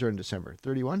many days are in December?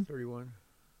 31. 31.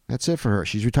 That's it for her.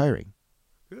 She's retiring.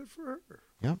 Good for her.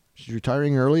 Yeah, she's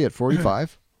retiring early at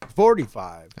 45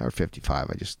 45. or 55.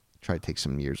 I just try to take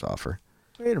some years off her.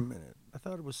 Wait a minute. I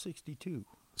thought it was 62.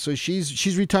 So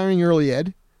she's retiring early,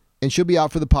 Ed, and she'll be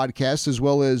out for the podcast as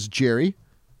well as Jerry.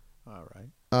 All right.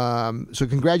 So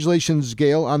congratulations,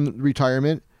 Gail, on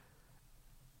retirement.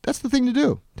 That's the thing to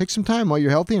do. Take some time while you're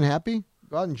healthy and happy.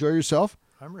 Go out and enjoy yourself.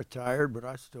 I'm retired, but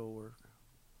I still work.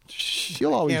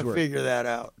 You'll always Can't work. figure that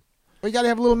out. Well, you got to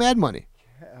have a little mad money.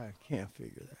 I can't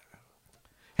figure that out.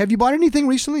 Have you bought anything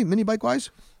recently, mini bike wise,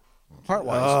 part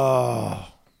wise? Oh,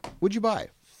 What'd you buy?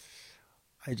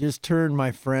 I just turned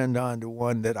my friend onto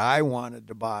one that I wanted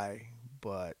to buy,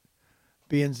 but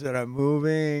being that I'm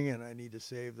moving and I need to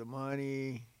save the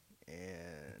money,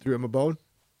 and Threw him a bone.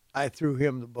 I threw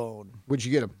him the bone. What'd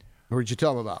you get him? Or what'd you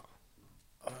tell him about?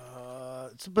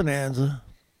 It's a Bonanza.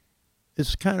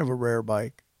 It's kind of a rare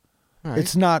bike. All right.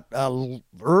 It's not a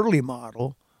early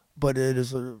model, but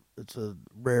it's a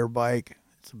rare bike.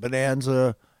 It's a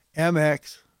Bonanza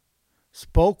MX,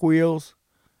 spoke wheels,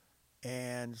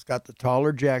 and it's got the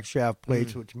taller jack shaft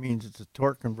plates, which means it's a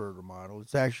torque converter model.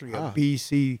 It's actually a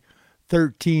BC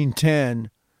 1310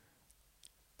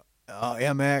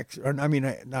 MX, or I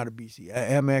mean, not a BC,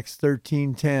 a MX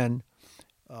 1310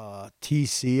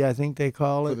 TC, I think they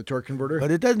call For it. the torque converter?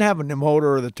 But it doesn't have a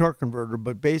motor or the torque converter,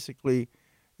 but basically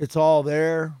it's all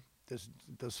there.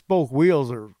 The spoke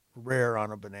wheels are rare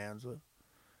on a Bonanza.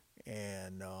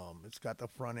 And it's got the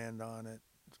front end on it.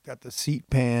 It's got the seat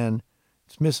pan.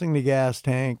 It's missing the gas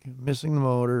tank, missing the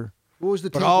motor. What was the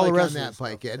But tank all like the rest on of that the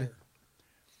bike, stuff's Ed? there.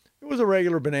 It was a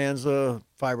regular Bonanza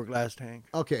fiberglass tank.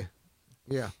 Okay.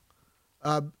 Yeah.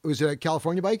 Was it a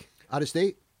California bike? Out of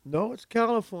state? No, it's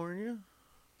California.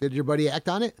 Did your buddy act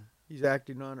on it? He's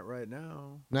acting on it right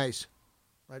now. Nice.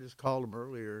 I just called him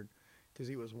earlier because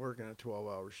he was working a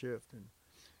 12-hour shift. And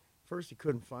first he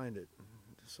couldn't find it.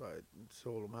 So I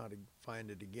told him how to find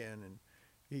it again. And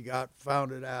he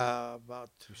found it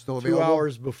about Still 2 available?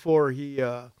 hours before he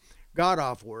got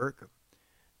off work.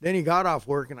 Then he got off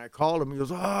work and I called him. He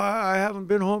goes, I haven't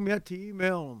been home yet to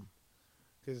email him.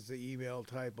 Because it's the email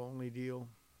type only deal.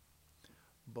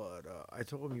 But I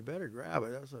told him you better grab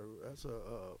it. That's a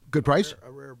Good price?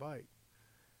 a rare bike.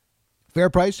 Fair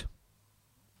price?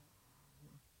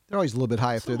 They're always a little bit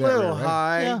high if It's a they're that little rare, right?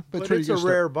 high, Yeah, but pretty it's a good stuff.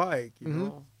 rare bike, you Mhm.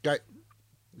 know. Right.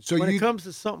 So When you it comes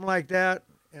to something like that,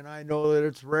 and I know that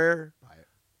it's rare, buy it.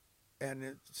 and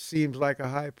it seems like a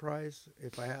high price,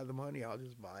 if I have the money, I'll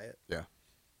just buy it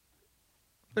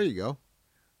There you go.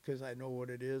 because I know what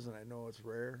it is and I know it's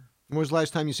rare. When was the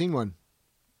last time you seen one?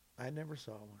 I never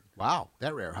saw one. Wow,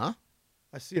 that rare, huh?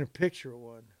 I seen a picture of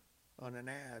one on an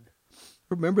ad.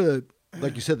 Remember the,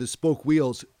 like you said, the spoke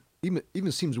wheels.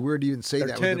 Even seems weird to even say They're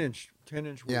that. 10-inch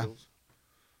Yeah. wheels.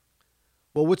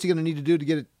 Well, what's he going to need to do to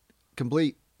get it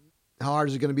complete? How hard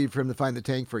is it going to be for him to find the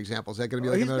tank, for example? Is that going to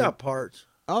be like He's another? got parts.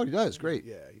 Oh, he does. Great.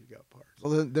 Yeah, he's got parts.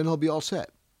 Well, then he'll be all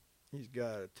set. He's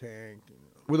got a tank. And,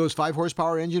 Were those 5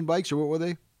 horsepower engine bikes, or what were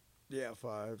they? yeah,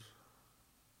 5.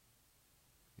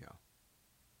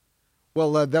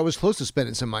 Well, that was close to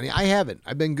spending some money. I haven't.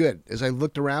 I've been good. As I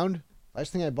looked around,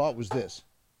 last thing I bought was this.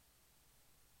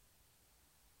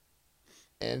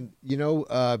 And,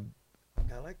 I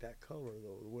like that color,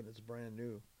 though, when it's brand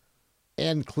new.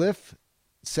 and Cliff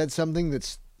said something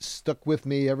that's stuck with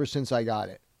me ever since I got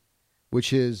it,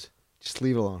 which is just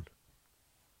leave it alone.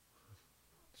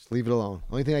 Just leave it alone.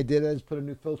 Only thing I did is put a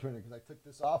new filter in it because I took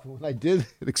this off, and when I did,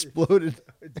 it exploded.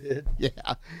 It did.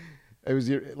 Yeah. It was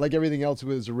like everything else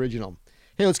was original.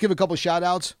 Hey, let's give a couple shout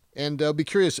outs and be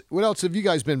curious. What else have you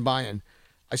guys been buying?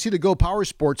 I see the Go Power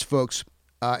Sports folks.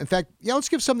 In fact, let's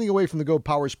give something away from the Go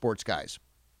Power Sports guys.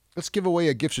 Let's give away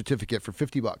a gift certificate for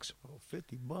 $50. Oh,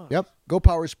 $50. Yep. Go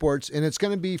Power Sports. And it's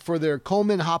going to be for their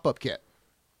Coleman hop up kit.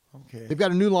 Okay. They've got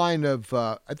a new line of,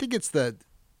 I think it's the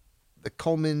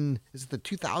Coleman, is it the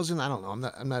 2000? I don't know.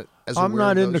 I'm not as aware I'm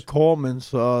not of into those. Coleman,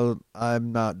 so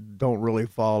don't really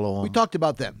follow them. We talked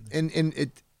about them, and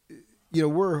it,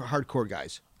 we're hardcore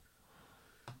guys,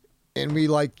 and we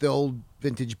like the old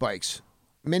vintage bikes.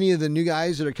 Many of the new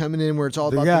guys that are coming in, where it's all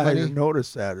about the I money, didn't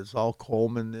notice that. It's all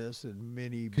Coleman this and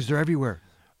mini because they're everywhere.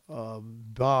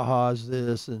 Baja's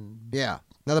this and Yeah.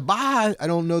 Now the Baja, I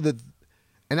don't know that,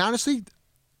 and honestly,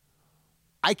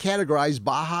 I categorized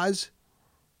Bajas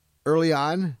early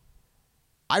on.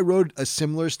 I rode a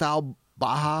similar style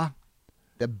Baja,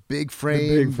 the big frame.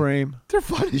 the big frame. They're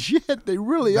fun as shit. They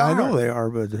really are. I know they are,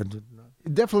 but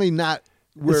Definitely not.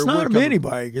 Where it's not we're a coming- mini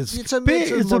bike. It's It's a- big.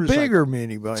 it's a It's a motorcycle. bigger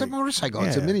mini bike. It's a motorcycle.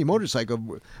 It's a Yeah. mini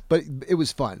motorcycle, but it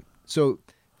was fun. So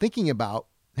thinking about,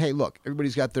 hey, look,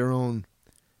 everybody's got their own,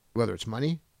 whether it's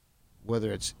money,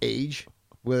 whether it's age,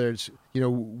 whether it's,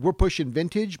 we're pushing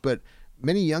vintage, but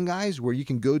many young guys where you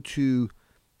can go to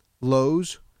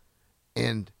Lowe's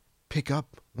and pick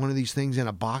up one of these things in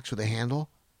a box with a handle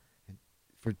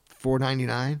for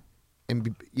 $4.99,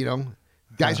 and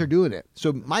guys Yeah. are doing it.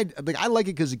 So I like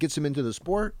it because it gets them into the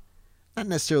sport. Not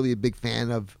necessarily a big fan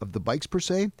of the bikes per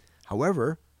se.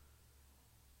 However,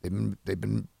 they've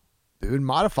been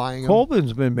modifying them.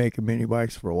 Coleman's been making mini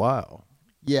bikes for a while.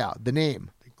 Yeah, the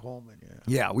name. Coleman, yeah.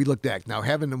 Yeah, we looked at now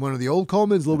having one of the old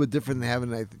Colemans is a little bit different than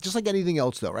having just like anything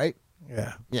else, though, right?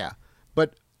 Yeah. Yeah,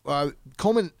 but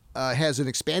Coleman has an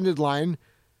expanded line.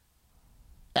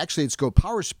 Actually, it's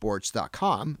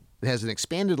GoPowersports.com. It has an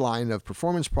expanded line of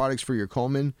performance products for your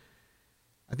Coleman.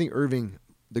 I think Irving,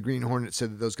 the Green Hornet,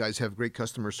 said that those guys have great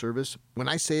customer service. When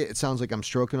I say it, it sounds like I'm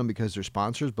stroking them because they're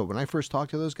sponsors. But when I first talked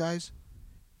to those guys,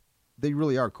 they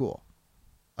really are cool.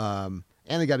 And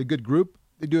they got a good group.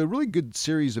 They do a really good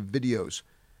series of videos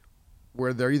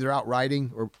where they're either out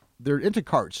riding or they're into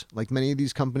carts. Like many of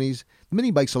these companies, the mini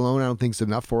bikes alone, I don't think is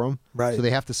enough for them. Right. So they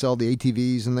have to sell the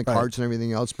ATVs and the Right. carts and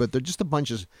everything else. But they're just a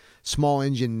bunch of small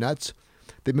engine nuts.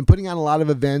 They've been putting on a lot of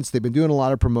events. They've been doing a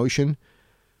lot of promotion.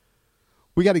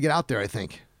 We got to get out there, I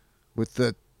think, with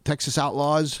the Texas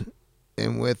Outlaws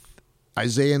and with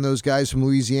Isaiah and those guys from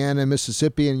Louisiana and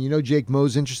Mississippi. And Jake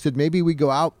Moe's interested. Maybe we go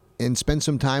out and spend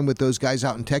some time with those guys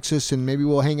out in Texas, and maybe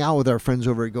we'll hang out with our friends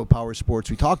over at Go Power Sports.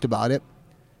 We talked about it.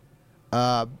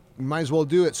 We might as well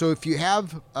do it. So if you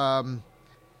have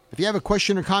a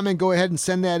question or comment, go ahead and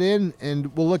send that in,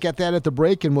 and we'll look at that at the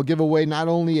break, and we'll give away not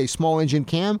only a small engine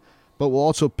cam, but we'll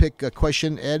also pick a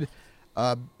question, Ed.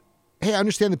 Hey, I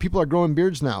understand that people are growing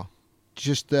beards now.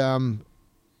 Just to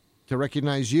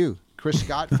recognize you. Chris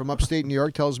Scott from upstate New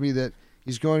York tells me that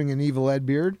he's growing an Evil Ed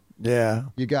beard. Yeah.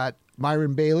 You got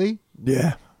Myron Bailey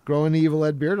Yeah. growing an Evil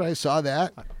Ed beard. I saw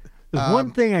that. There's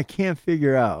one thing I can't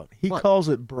figure out. He What? calls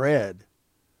it bread.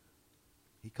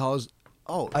 He calls,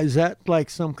 Is that like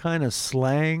some kind of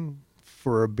slang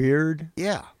for a beard?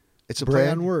 yeah. It's a play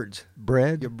Bread? on words.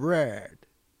 Bread? Your bread.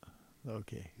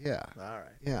 Okay. Yeah. All right.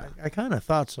 Yeah. I kind of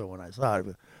thought so when I saw it.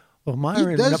 But, well,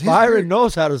 does his Myron beard.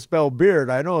 knows how to spell beard.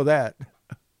 I know that.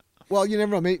 Well, you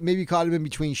never know. Maybe you caught him in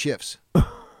between shifts.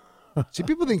 See,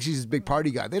 people think he's this big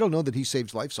party guy. They don't know that he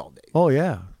saves lives all day. Oh,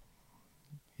 yeah.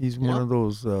 He's one of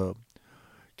those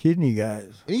kidney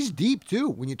guys. And he's deep, too.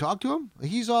 When you talk to him,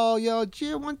 he's all,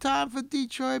 gee, one time for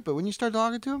Detroit. But when you start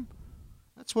talking to him,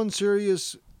 that's one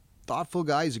serious, thoughtful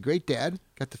guy. He's a great dad.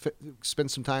 Got to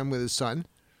spend some time with his son.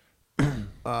 His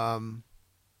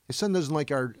son doesn't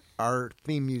like our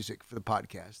theme music for the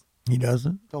podcast. He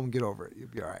doesn't? Tell him get over it. You'll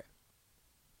be all right.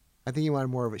 I think he wanted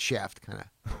more of a Shaft kind of.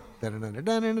 All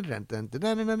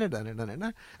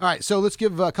right, so let's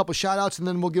give a couple shout-outs, and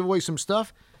then we'll give away some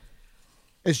stuff.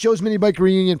 It's Joe's Mini Bike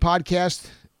Reunion podcast.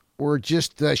 We're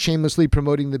just shamelessly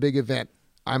promoting the big event.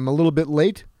 I'm a little bit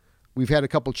late. We've had a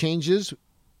couple changes.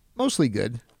 Mostly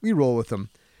good. We roll with them.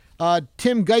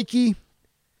 Tim Geike.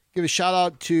 Give a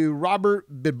shout-out to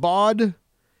Robert Bibod,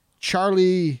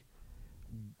 Charlie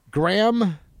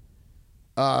Graham,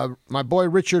 my boy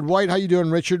Richard White. How you doing,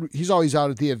 Richard? He's always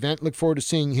out at the event. Look forward to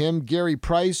seeing him. Gary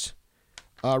Price,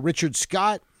 Richard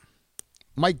Scott,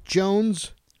 Mike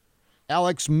Jones,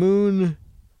 Alex Moon.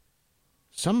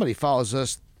 Somebody follows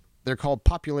us. They're called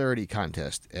Popularity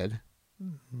Contest, Ed.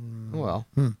 Well.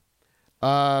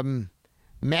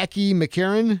 Mackie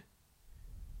McCarran,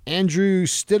 Andrew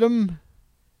Stidham,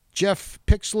 Jeff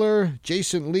Pixler,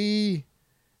 Jason Lee,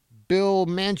 Bill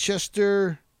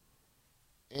Manchester,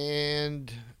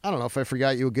 and I don't know if I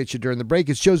forgot you. Will get you during the break.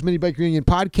 It's Joe's Mini Bike Reunion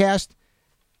podcast,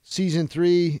 season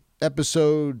 3,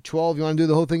 episode 12. You want to do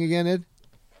the whole thing again, Ed?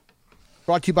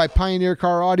 Brought to you by Pioneer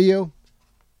Car Audio.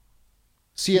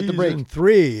 See you at the break. Season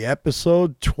 3,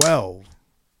 episode 12.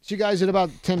 See you guys in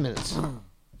about 10 minutes.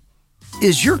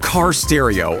 Is your car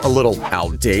stereo a little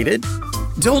outdated?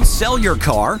 Don't sell your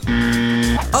car.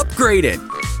 Upgrade it.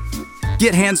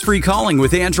 Get hands-free calling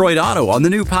with Android Auto on the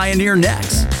new Pioneer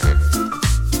Next.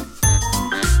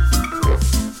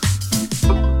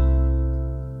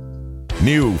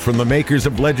 New from the makers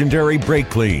of legendary Brake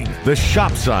Clean, the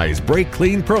Shop Size Brake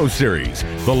Clean Pro Series.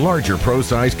 The larger Pro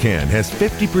Size can has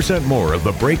 50% more of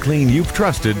the brake clean you've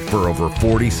trusted for over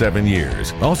 47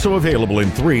 years. Also available in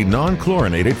 3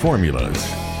 non-chlorinated formulas.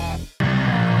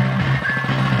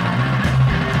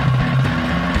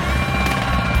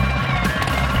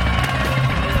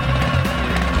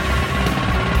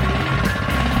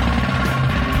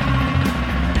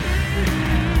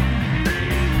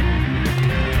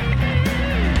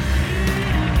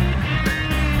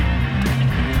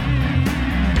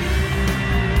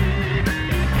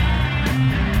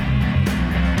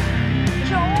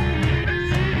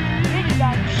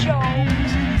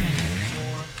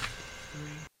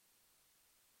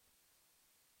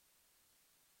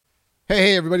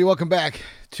 Hey, everybody. Welcome back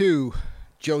to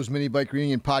Joe's Mini Bike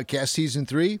Reunion podcast, season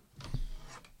 3.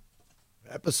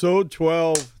 Episode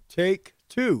 12, take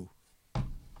 2.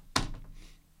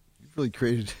 You've really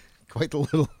created quite a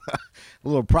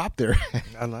little prop there.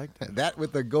 I like that. That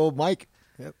with the gold mic.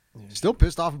 Yep. Still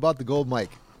pissed off about the gold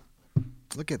mic.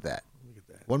 Look at that.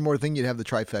 One more thing, you'd have the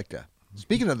trifecta.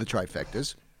 Speaking of the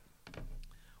trifectas,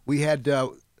 we had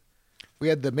the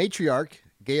matriarch,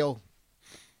 Gail,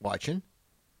 watching.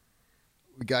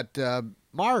 We got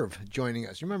Marv joining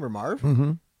us. You remember Marv?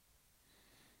 Mm-hmm.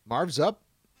 Marv's up.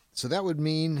 So that would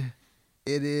mean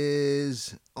it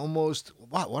is almost,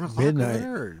 1 o'clock Midnight. over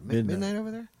there? Or midnight over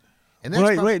there? And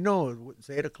Wait, no. It's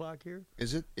 8 o'clock here?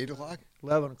 Is it 8 o'clock?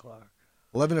 11 o'clock.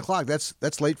 11 o'clock.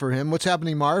 That's late for him. What's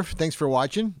happening, Marv? Thanks for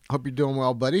watching. Hope you're doing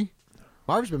well, buddy.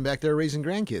 Marv's been back there raising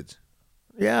grandkids.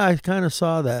 Yeah, I kind of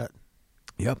saw that.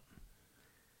 Yep.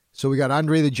 So we got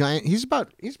Andre the Giant. He's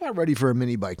about ready for a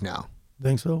mini bike now.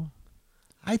 Think so?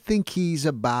 I think he's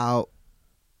about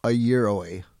a year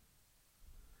away.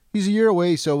 He's a year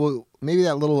away, so maybe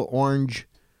that little orange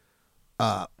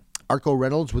Arco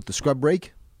Reynolds with the scrub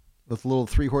brake with a little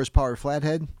 3 horsepower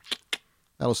flathead,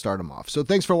 that'll start him off. So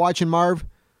thanks for watching, Marv.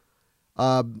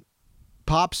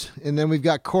 Pops, and then we've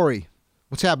got Corey.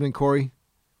 What's happening, Corey?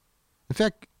 In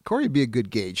fact, Corey would be a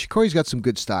good gauge. Corey's got some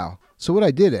good style. So what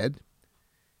I did, Ed,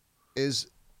 is,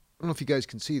 I don't know if you guys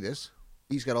can see this.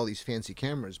 He's got all these fancy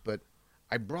cameras, but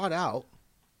I brought out,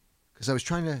 because I was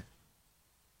trying to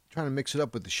mix it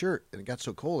up with the shirt, and it got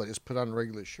so cold I just put on a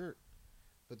regular shirt.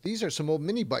 But these are some old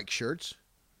mini bike shirts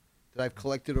that I've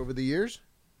collected over the years.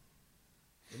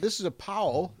 And this is a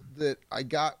Powell that I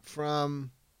got from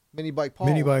Mini Bike Paul.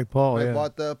 Mini Bike Paul, I yeah.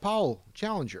 bought the Powell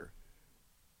Challenger.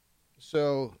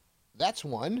 So that's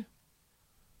one.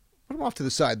 Put them off to the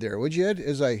side there, would you, Ed,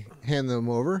 as I hand them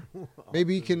over?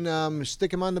 Maybe you can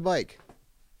stick them on the bike.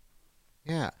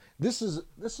 Yeah, this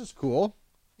is cool.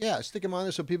 Yeah, stick him on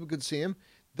there so people could see him.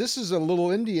 This is a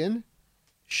Little Indian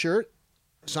shirt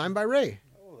signed by Ray.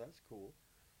 Oh, that's cool.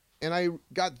 And I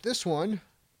got this one.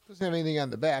 Doesn't have anything on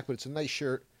the back, but it's a nice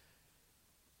shirt.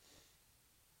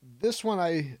 This one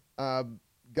I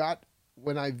got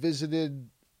when I visited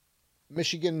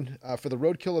Michigan for the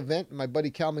Roadkill event. My buddy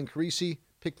Calvin Carisi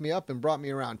picked me up and brought me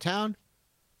around town.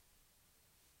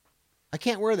 I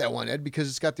can't wear that one, Ed, because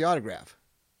it's got the autograph.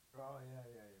 Oh, yeah,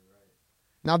 you're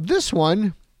right. Now this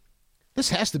one, this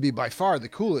has to be by far the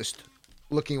coolest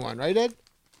looking one, right, Ed?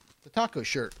 The taco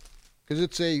shirt, because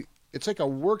it's like a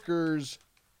worker's,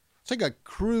 it's like a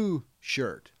crew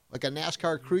shirt, like a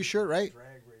NASCAR crew shirt, right?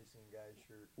 Drag racing guy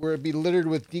shirt. Where it'd be littered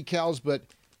with decals, but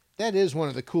that is one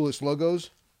of the coolest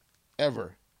logos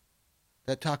ever.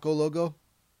 That taco logo.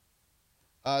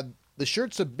 The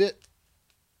shirt's a bit,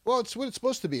 well, it's what it's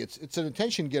supposed to be. It's an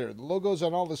attention getter. The logo's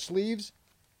on all the sleeves,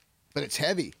 but it's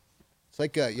heavy. It's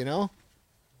like a, Winter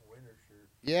shirt.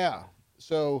 yeah.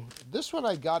 So this one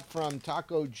I got from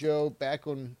Taco Joe back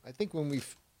when, I think when we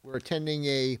were attending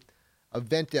a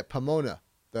event at Pomona,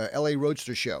 the LA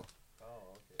Roadster show. Oh,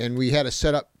 okay. And we had a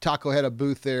setup, Taco had a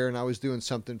booth there, and I was doing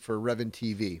something for Revin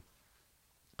TV.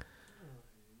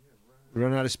 We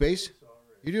run out of space?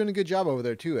 You're doing a good job over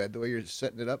there too, Ed, the way you're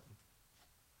setting it up.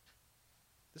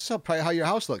 This is probably how your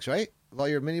house looks, right? With all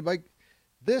your mini bike.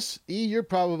 This, E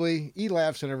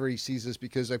laughs whenever he sees this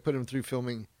because I put him through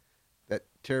filming that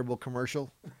terrible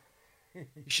commercial. You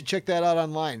should check that out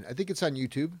online. I think it's on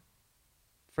YouTube.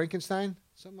 Frankenstein,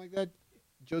 something like that.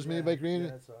 Joe's Mini Bike Reunion.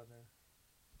 Yeah, it's on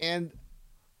there. And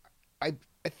I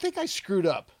think I screwed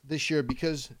up this year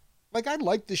because, like, I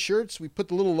liked the shirts. We put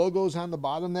the little logos on the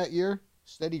bottom that year.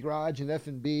 Steady Garage and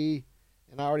F&B.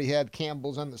 And I already had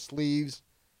Campbell's on the sleeves.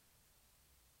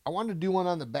 I wanted to do one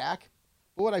on the back.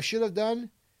 But what I should have done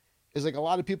is, like, a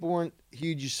lot of people weren't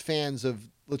huge fans of,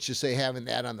 let's just say, having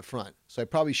that on the front. So I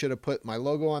probably should have put my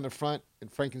logo on the front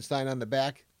and Frankenstein on the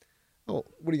back. Oh,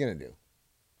 what are you going to do?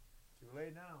 Too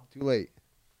late now. Too late.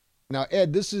 Now,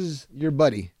 Ed, this is your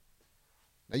buddy.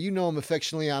 Now, you know him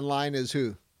affectionately online as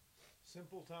who?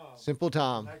 Simple Tom. Simple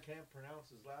Tom. I can't pronounce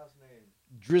his last name.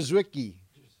 Drizwicki.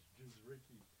 Just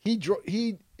Ricky.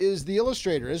 He is the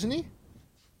illustrator, isn't he?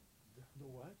 The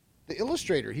what? The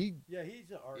illustrator. Yeah,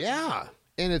 he's an artist. Yeah.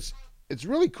 And it's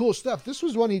really cool stuff. This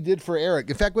was one he did for Eric.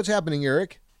 In fact, what's happening,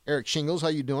 Eric? Eric Shingles, how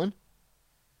you doing?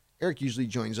 Eric usually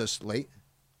joins us late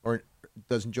or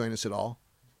doesn't join us at all.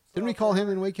 Didn't we call him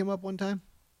and wake him up one time?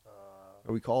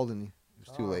 Or we called and it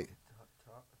was too late.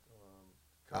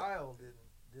 Kyle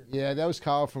didn't. Yeah, that was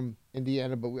Kyle from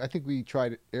Indiana, but I think we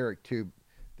tried Eric too.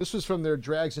 This was from their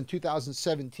drags in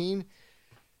 2017.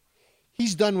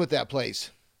 He's done with that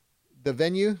place. The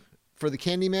venue for the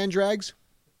Candyman drags.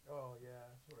 Oh, yeah,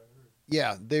 that's what I heard.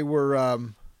 Yeah,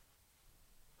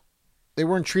 they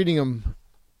weren't treating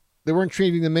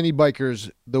the mini bikers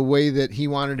the way that he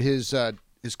wanted his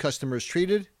customers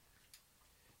treated.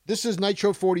 This is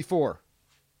Nitro 44.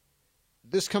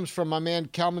 This comes from my man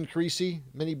Calvin Carisi,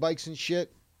 Mini Bikes and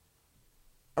Shit.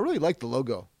 I really like the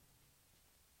logo.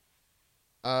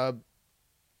 Nice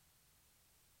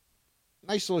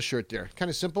little shirt there. Kind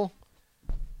of simple.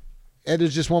 And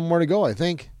there's just one more to go, I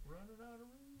think.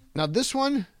 Now this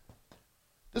one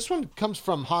comes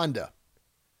from Honda.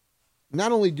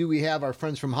 Not only do we have our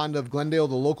friends from Honda of Glendale,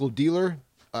 the local dealer,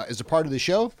 as a part of the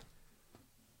show,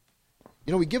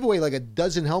 you know, we give away like a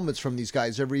dozen helmets from these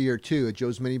guys every year too at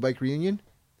Joe's Mini Bike Reunion.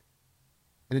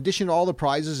 In addition to all the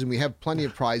prizes, and we have plenty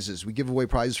of prizes, we give away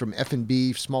prizes from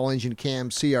F&B, Small Engine Cam,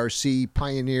 CRC,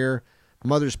 Pioneer,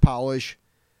 Mother's Polish,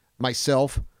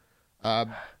 myself. The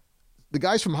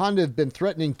guys from Honda have been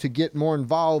threatening to get more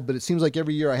involved, but it seems like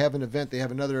every year I have an event, they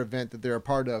have another event that they're a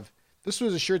part of. This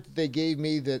was a shirt that they gave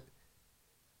me that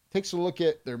takes a look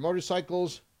at their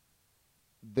motorcycles,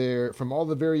 their from all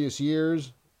the various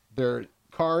years, their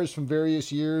cars from various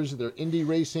years, their Indy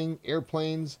racing,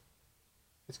 airplanes.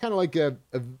 It's kind of like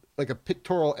a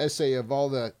pictorial essay of all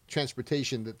the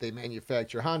transportation that they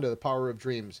manufacture. Honda, the power of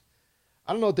dreams.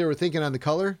 I don't know what they were thinking on the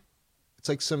color. It's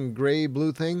like some gray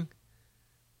blue thing,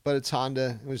 but it's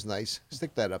Honda. It was nice.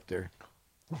 Stick that up there.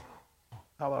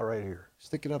 How about right here?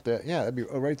 Stick it up there. Yeah, that'd be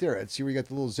right there. I'd see where you got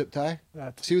the little zip tie.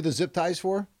 That's, See what the zip tie's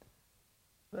for?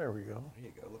 there we go. There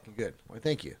you go. Looking good. Well,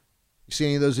 thank you. You see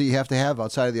any of those that you have to have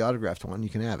outside of the autographed one, you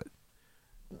can have it.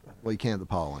 Well, you can't have the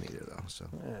Paul one either, though. So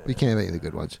we can't have any of the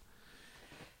good ones.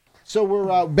 So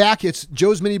we're back. It's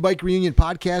Joe's Mini Bike Reunion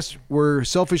podcast. We're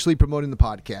selfishly promoting the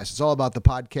podcast. It's all about the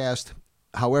podcast.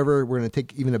 However, we're going to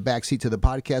take even a backseat to the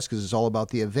podcast because it's all about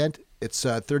the event. It's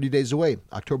 30 days away,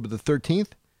 October the 13th,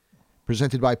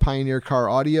 presented by Pioneer Car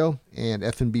Audio and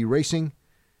F&B Racing,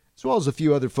 as well as a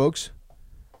few other folks.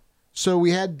 So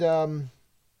we had,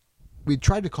 we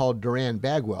tried to call Duran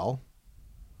Bagwell.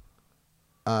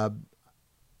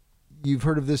 You've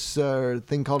heard of this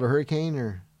thing called a hurricane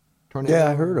or tornado? Yeah,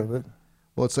 I heard of it.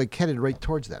 Well, it's like headed right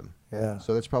towards them. Yeah.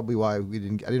 So that's probably why I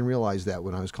didn't realize that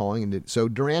when I was calling. So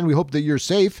Duran, we hope that you're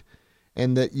safe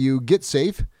and that you get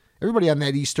safe. Everybody on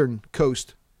that eastern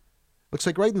coast, looks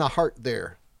like right in the heart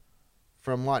there,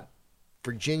 from what,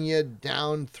 Virginia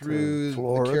down through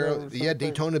Florida,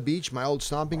 Daytona Beach, my old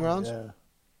stomping grounds. Yeah.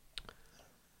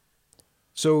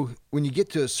 So when you get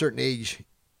to a certain age,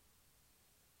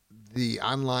 the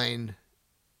online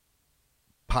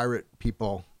pirate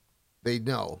people, they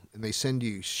know and they send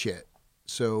you shit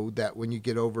so that when you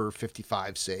get over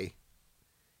 55, say,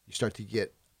 you start to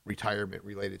get retirement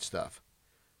related stuff.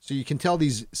 So you can tell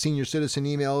these senior citizen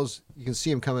emails, you can see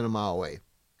them coming a mile away.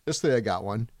 Yesterday I got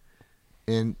one,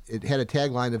 and it had a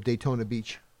tagline of Daytona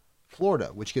Beach,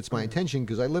 Florida, which gets my attention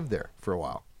because I lived there for a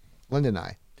while, Linda and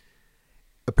I.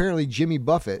 Apparently Jimmy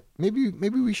Buffett, maybe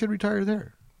we should retire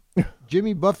there.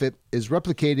 Jimmy Buffett is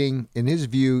replicating, in his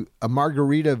view, a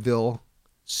Margaritaville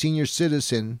senior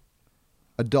citizen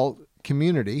adult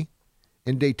community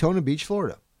in Daytona Beach,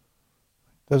 Florida.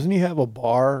 Doesn't he have a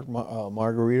bar,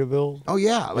 Margaritaville? Oh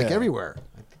yeah, like Yeah. everywhere.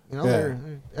 You know, Yeah.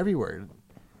 they're everywhere.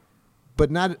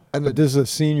 But not. But this is a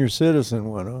senior citizen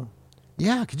one, huh?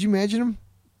 Yeah, could you imagine them?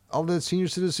 All the senior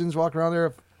citizens walking around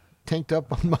there, tanked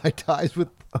up on Mai Tais with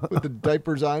the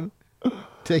diapers on,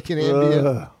 taking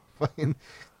Ambien. Fucking.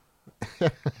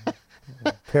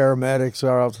 Paramedics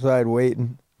are outside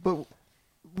waiting. But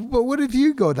what if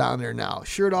you go down there now,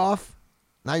 shirt off?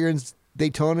 Now you're in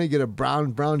Daytona. You get a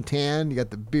brown tan. You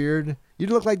got the beard. You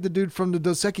look like the dude from the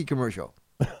Dos Equis commercial.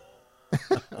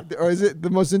 Or is it The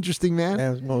Most Interesting Man?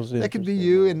 That's most That could be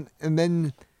interesting, you, and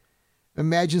then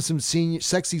imagine some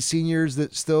sexy seniors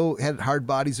that still had hard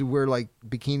bodies who wear like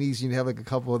bikinis. You'd have like a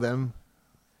couple of them.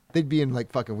 They'd be in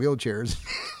like fucking wheelchairs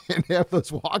and have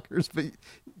those walkers.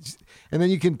 And then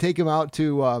you can take them out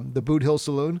to the Boot Hill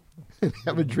Saloon and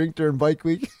have a drink during Bike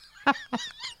Week.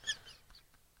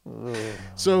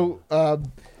 So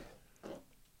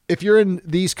if you're in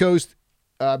the East Coast,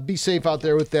 be safe out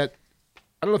there with that.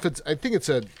 I don't know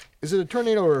if is it a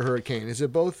tornado or a hurricane? Is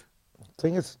it both? I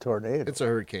think it's a tornado. It's a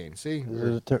hurricane. See?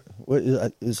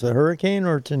 What is a hurricane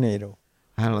or a tornado?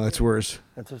 I don't know. That's worse.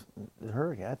 That's a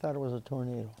hurricane. I thought it was a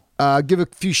tornado. Give a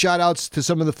few shout outs to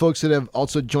some of the folks that have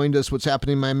also joined us. What's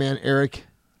happening, my man, Eric.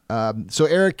 So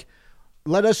Eric,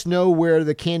 let us know where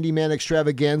the Candyman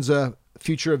Extravaganza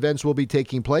future events will be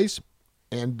taking place,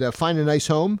 and find a nice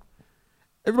home.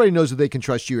 Everybody knows that they can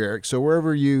trust you, Eric. So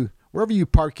wherever you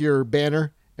park your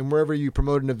banner and wherever you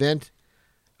promote an event,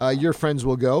 your friends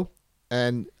will go.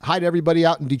 And hi to everybody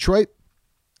out in Detroit.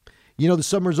 You know, the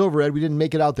summer's over, Ed. We didn't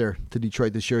make it out there to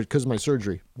Detroit this year because of my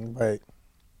surgery. Right.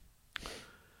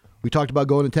 We talked about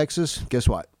going to Texas. Guess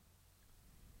what?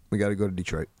 We got to go to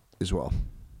Detroit as well.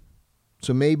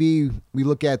 So maybe we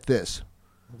look at this.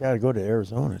 You got to go to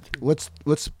Arizona too.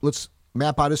 Let's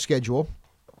map out a schedule.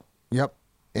 Yep.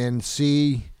 And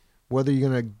see whether you're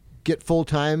going to get full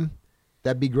time.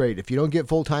 That'd be great. If you don't get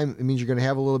full time, it means you're going to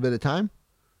have a little bit of time.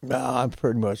 No, I'm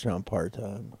pretty much on part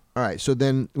time. All right. So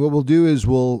then what we'll do is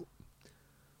we'll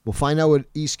find out what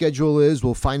E's schedule is.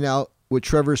 We'll find out what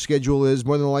Trevor's schedule is.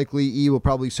 More than likely, E will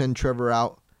probably send Trevor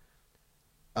out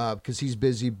because he's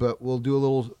busy. But we'll do a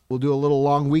little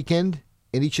long weekend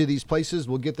in each of these places.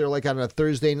 We'll get there like on a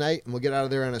Thursday night, and we'll get out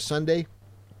of there on a Sunday,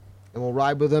 and we'll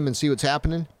ride with them and see what's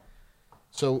happening.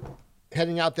 So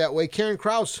heading out that way, Karen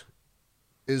Kraus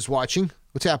is watching.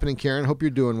 What's happening, Karen? Hope you're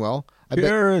doing well.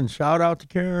 Karen, shout out to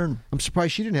Karen. I'm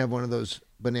surprised she didn't have one of those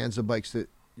Bonanza bikes that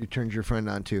you turned your friend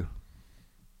onto.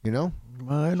 You know?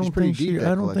 I don't pretty think deep, she.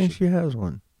 that I don't think collection. she has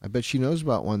one. I bet she knows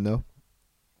about one, though.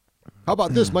 How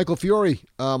about this? Michael Fiore.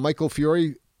 Michael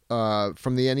Fiore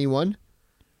from the NE1.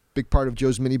 Big part of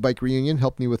Joe's Mini Bike Reunion.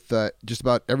 Helped me with just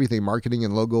about everything, marketing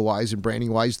and logo-wise and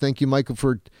branding-wise. Thank you, Michael,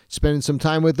 for spending some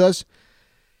time with us.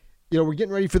 You know, we're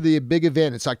getting ready for the big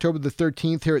event. It's October the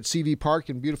 13th here at CV Park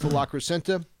in beautiful La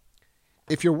Crescenta.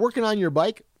 If you're working on your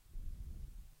bike,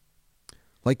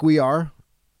 like we are,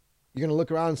 you're going to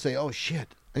look around and say, oh,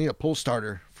 shit, I need a pull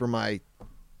starter for my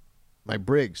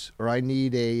Briggs, or I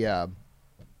need an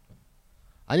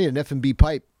F&B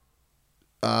pipe,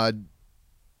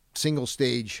 single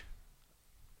stage.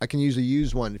 I can use a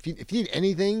used one. If you need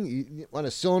anything, you want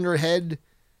a cylinder head,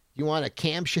 you want a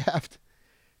camshaft,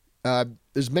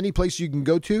 there's many places you can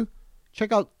go to.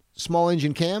 Check out Small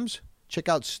Engine Cams. Check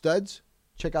out Studs.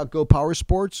 Check out Go Power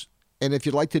Sports. And if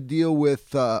you'd like to deal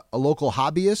with a local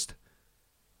hobbyist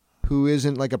who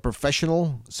isn't like a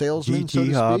professional salesman, so to GT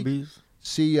speak, Hobbies.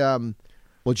 see, well,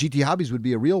 GT Hobbies would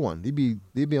be a real one.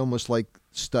 They'd be almost like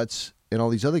Stutz and all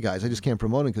these other guys. I just can't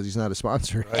promote him because he's not a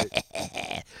sponsor.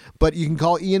 Right. But you can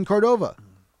call Ian Cordova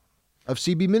of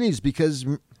CB Minis because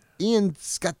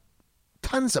Ian's got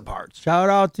tons of parts. Shout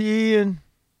out to Ian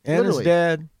and Literally. his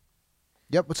dad.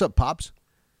 Yep. What's up, Pops?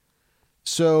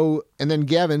 So, and then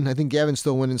Gavin. I think Gavin's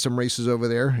still winning some races over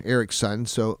there, Eric's son.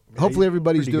 So hopefully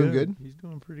everybody's Pretty doing good. He's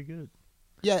doing pretty good.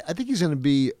 Yeah, I think he's going to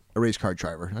be a race car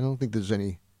driver. I don't think there's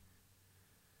any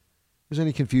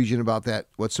confusion about that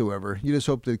whatsoever. You just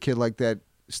hope that a kid like that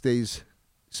stays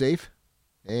safe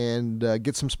and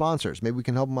get some sponsors. Maybe we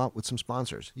can help him out with some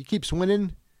sponsors. He keeps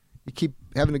winning. You keep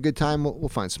having a good time. We'll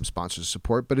find some sponsors to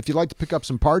support. But if you'd like to pick up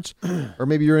some parts, or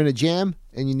maybe you're in a jam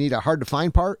and you need a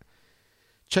hard-to-find part,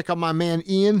 check out my man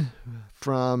Ian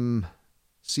from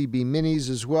CB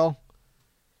Minis as well.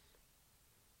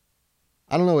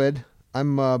 I don't know, Ed. I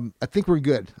think we're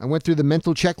good. I went through the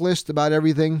mental checklist about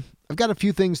everything. I've got a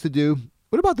few things to do.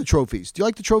 What about the trophies? Do you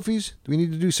like the trophies? Do we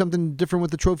need to do something different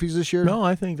with the trophies this year? No,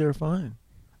 I think they're fine.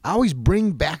 I always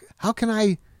bring back. How can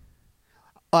I?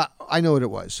 I know what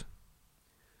it was.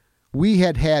 We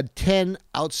had 10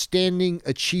 outstanding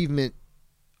achievement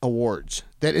awards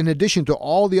that, in addition to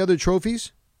all the other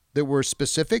trophies that were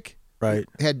specific, Right.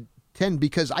 had 10,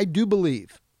 because I do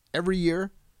believe every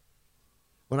year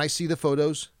when I see the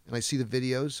photos and I see the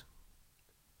videos,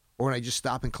 or when I just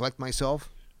stop and collect myself,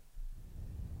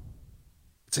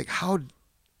 it's like, how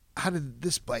did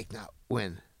this bike not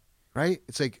win? Right?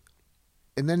 It's like,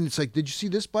 and then it's like, did you see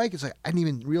this bike? It's like, I didn't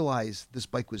even realize this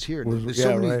bike was here. There's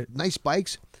so many nice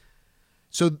bikes.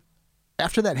 So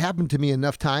after that happened to me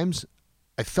enough times,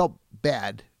 I felt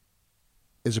bad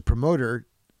as a promoter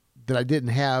that I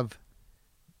didn't have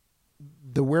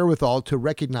the wherewithal to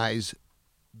recognize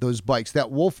those bikes.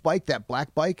 That Wolf bike, that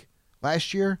black bike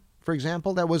last year, for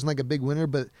example, that wasn't like a big winner,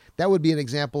 but that would be an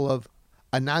example of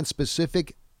a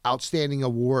non-specific outstanding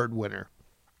award winner.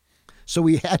 So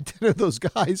we had 10 of those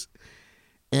guys,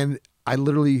 and I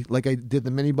literally, like I did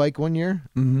the mini bike one year,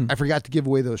 I forgot to give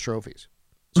away those trophies.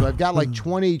 So I've got like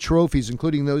 20 trophies,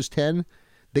 including those 10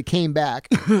 that came back.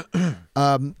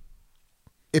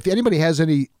 If anybody has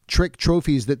any trick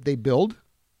trophies that they build,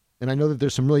 and I know that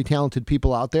there's some really talented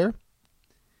people out there,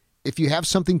 if you have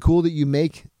something cool that you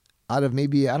make out of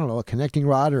maybe, I don't know, a connecting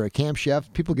rod or a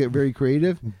camshaft, people get very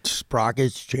creative.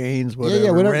 Sprockets, chains,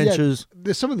 whatever, whatever, wrenches. Yeah.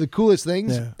 There's some of the coolest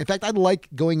things. Yeah. In fact, I'd like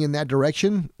going in that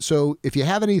direction. So if you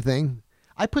have anything,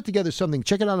 I put together something.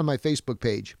 Check it out on my Facebook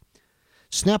page.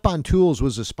 Snap-on Tools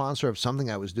was a sponsor of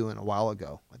something I was doing a while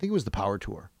ago. I think it was the Power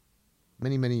Tour,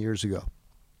 many, many years ago.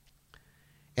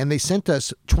 And they sent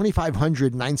us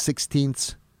 2,500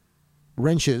 9/16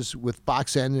 wrenches with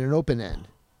box end and an open end.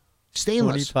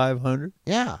 Stainless. 2,500?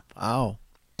 Yeah. Wow.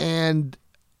 And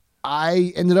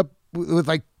I ended up with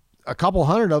like a couple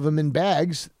hundred of them in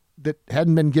bags that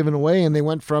hadn't been given away, and they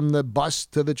went from the bus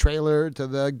to the trailer to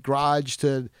the garage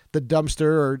to the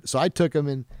dumpster. So I took them,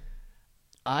 and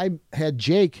I had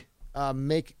Jake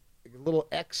make a little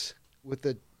X with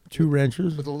the 2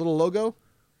 wrenches. with a little logo.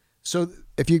 So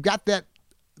if you've got that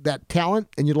talent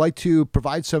and you'd like to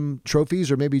provide some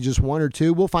trophies, or maybe just 1 or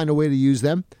 2, we'll find a way to use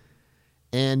them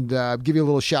and give you a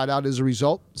little shout out as a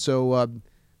result. So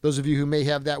those of you who may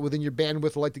have that within your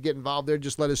bandwidth would like to get involved there,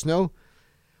 just let us know.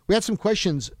 We had some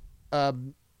questions.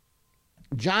 John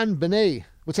Benet,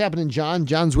 what's happening, John?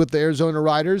 John's with the Arizona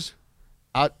Riders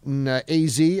out in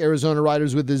AZ, Arizona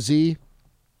Riders with the Z.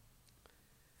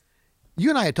 You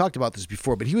and I had talked about this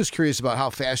before, but he was curious about how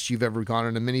fast you've ever gone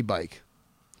on a mini bike.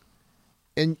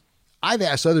 And I've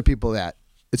asked other people that.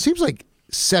 It seems like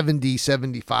 70,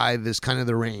 75 is kind of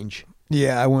the range.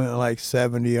 Yeah, I went like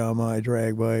 70 on my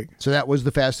drag bike. So that was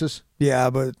the fastest? Yeah,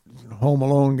 but Home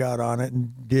Alone got on it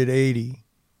and did 80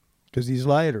 because he's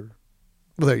lighter.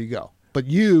 Well, there you go. But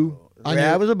you...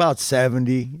 I was about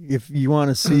 70. If you want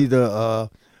to see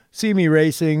see me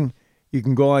racing, you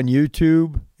can go on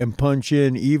YouTube and punch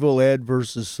in Evil Ed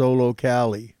versus Solo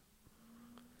Cali.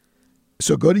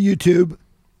 So go to YouTube.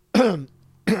 I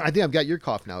think I've got your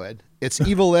cough now, Ed. It's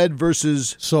Evil Ed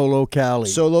versus Solo Cali.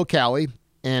 Solo Cali.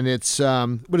 And it's,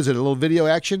 what is it, a little video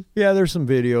action? Yeah, there's some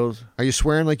videos. Are you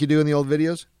swearing like you do in the old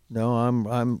videos? No,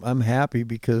 I'm happy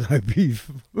because I beef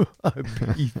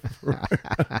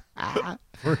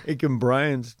Frank and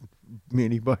Brian's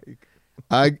mini bike.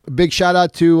 Big shout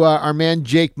out to our man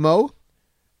Jake Moe.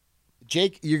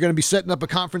 Jake, you're going to be setting up a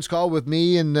conference call with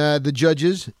me and the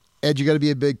judges. Ed, you got to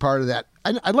be a big part of that.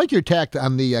 I like your tact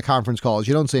on the conference calls.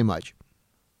 You don't say much.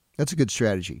 That's a good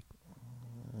strategy.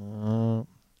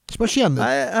 Especially on the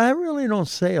I really don't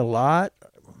say a lot.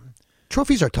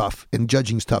 trophies are tough and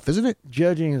judging's tough, isn't it?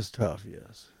 Judging is tough,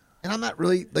 yes. And I'm not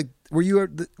really like. Were you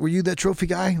the trophy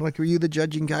guy? Like, were you the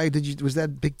judging guy? Was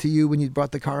that big to you when you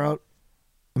brought the car out?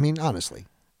 I mean, honestly,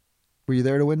 were you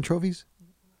there to win trophies?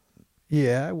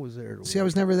 Yeah, I was there. See, I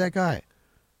was never that guy.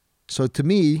 So to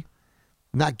me,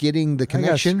 not getting the I got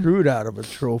connection. screwed out of a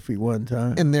trophy one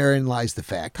time. And therein lies the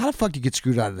fact. How the fuck do you get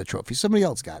screwed out of the trophy? Somebody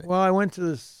else got it. Well, I went to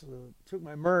this, took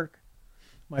my Merc,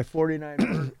 my 49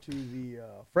 Merc to the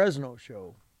Fresno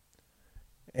show.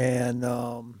 And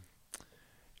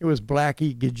it was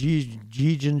Blackie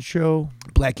Gajijan show.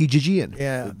 Blackie Jijian.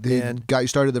 Yeah. The and guy who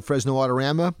started the Fresno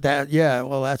Autorama.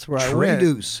 well, that's where I went.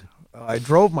 Traduce. I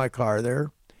drove my car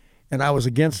there, and I was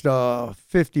against a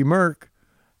 50 Merc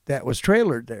that was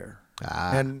trailered there.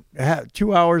 And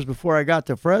 2 hours before I got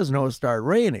to Fresno, it started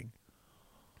raining.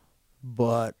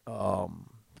 But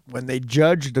when they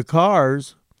judged the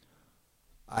cars,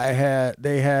 I had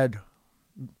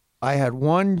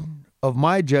one of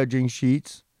my judging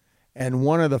sheets, and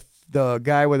one of the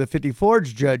guy with a 50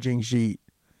 Ford's judging sheet,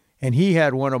 and he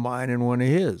had one of mine and one of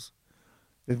his.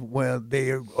 Well, they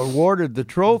awarded the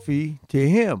trophy to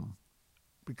him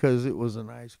because it was a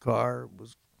nice car. It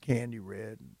was candy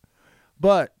red.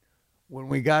 But when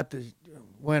we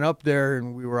went up there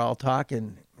and we were all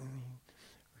talking,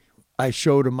 I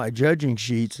showed him my judging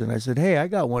sheets and I said, "Hey, I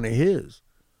got one of his."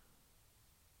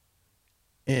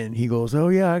 And he goes, "Oh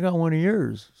yeah, I got one of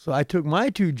yours." So I took my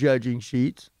 2 judging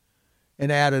sheets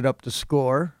and added up the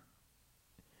score,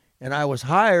 and I was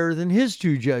higher than his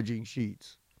 2 judging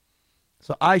sheets.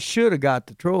 So I should have got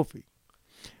the trophy.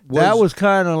 That was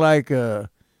kind of like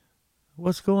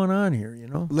what's going on here, you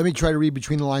know? Let me try to read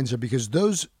between the lines there, because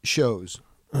those shows,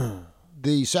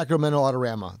 the Sacramento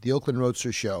Autorama, the Oakland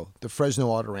Roadster Show, the Fresno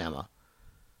Autorama,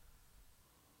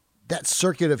 that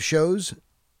circuit of shows,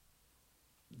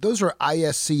 those are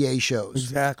ISCA shows.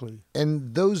 Exactly.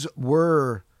 And those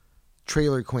were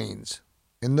trailer queens.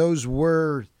 And those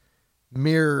were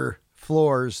mirror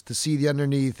floors to see the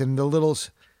underneath, and the little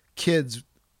kids,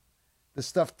 the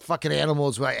stuffed fucking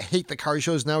animals. I hate the car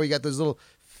shows now. We got those little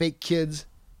fake kids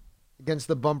against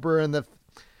the bumper, and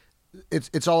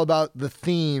it's all about the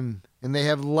theme, and they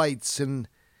have lights, and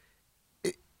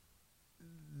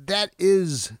that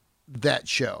is that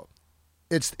show.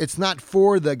 It's not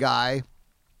for the guy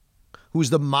who's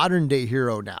the modern day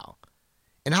hero now.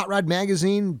 In Hot Rod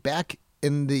Magazine, back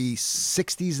in the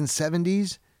 60s and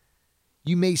 70s,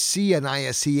 you may see an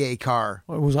ISCA car.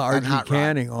 Well, it was on RG Hot Rod.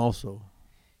 Canning also.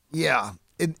 Yeah,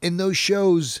 in those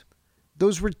shows,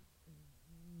 those were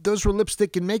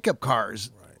lipstick and makeup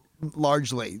cars, right.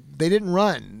 Largely. They didn't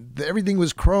run. Everything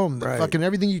was chrome. Right. Fucking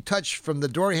everything you touch, from the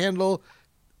door handle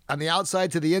on the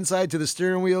outside to the inside to the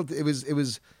steering wheel, it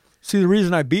was. See, the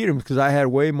reason I beat him is because I had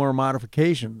way more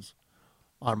modifications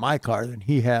on my car than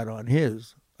he had on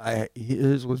his.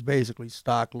 His was basically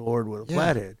stock lowered with a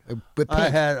flathead. But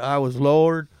I was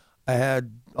lowered. I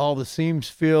had all the seams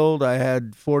filled. I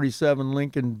had 47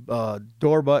 Lincoln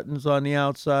door buttons on the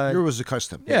outside. yours was a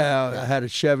custom. Yeah, I had a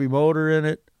Chevy motor in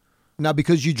it, Now,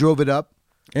 because you drove it up.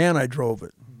 and I drove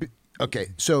it. Okay,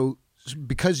 so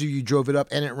because you drove it up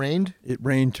and it rained. It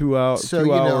rained 2 hours. So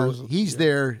 2 hours. he's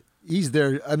there. He's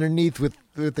there underneath with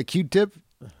the Q-tip,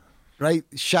 right,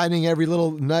 shining every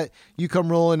little nut. You come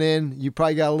rolling in. You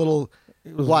probably got a little.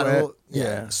 It was lot wet. of,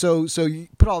 Yeah. So you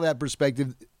put all that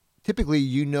perspective. Typically,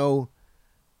 you know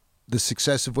the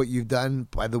success of what you've done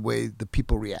by the way the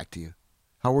people react to you.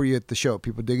 How were you at the show?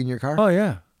 People digging your car? Oh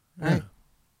yeah. Right.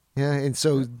 Yeah, and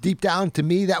so deep down, to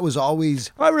me, that was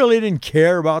always. I really didn't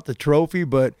care about the trophy,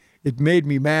 but it made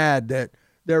me mad that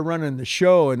they're running the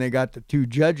show and they got the 2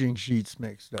 judging sheets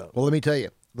mixed up. Well, let me tell you.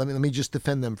 Let me just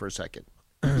defend them for a second.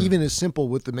 Even as simple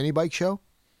with the mini bike show.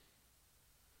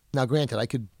 Now, granted, I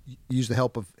could use the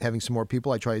help of having some more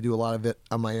people. I try to do a lot of it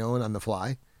on my own, on the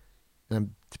fly, and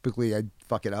I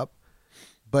fuck it up.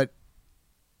 But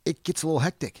it gets a little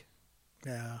hectic.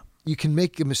 Yeah. You can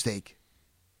make a mistake.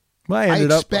 Well,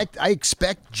 I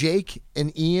expect Jake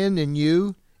and Ian and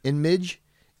you and Midge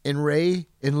and Ray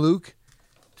and Luke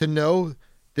to know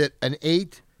that an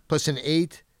 8 plus an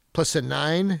 8 plus a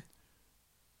 9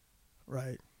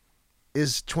 right.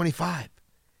 is 25.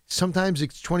 Sometimes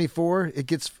it's 24. It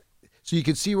gets, so you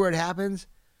can see where it happens.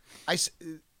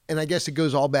 And I guess it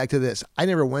goes all back to this. I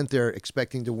never went there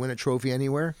expecting to win a trophy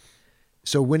anywhere.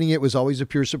 So winning it was always a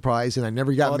pure surprise, and I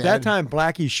never got mad. At that time,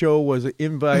 Blackie's show was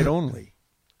invite only.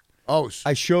 Oh,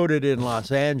 I showed it in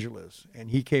Los Angeles, and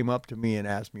he came up to me and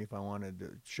asked me if I wanted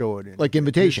to show it in like his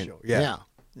invitation. show. Yeah.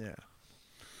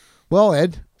 Well,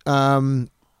 Ed,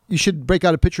 you should break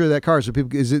out a picture of that car so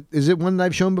people. Is it one that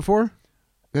I've shown before?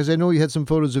 Because I know you had some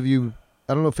photos of you.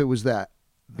 I don't know if it was that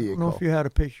vehicle. I don't know if you had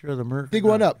a picture of the Merc. Dig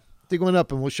one up. Dig one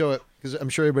up, and we'll show it, because I'm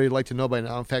sure everybody would like to know by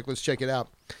now. In fact, let's check it out.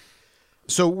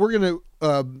 So we're gonna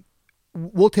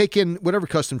we'll take in whatever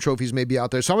custom trophies may be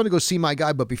out there. So I'm gonna go see my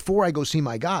guy, but before I go see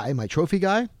my guy, my trophy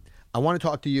guy, I want to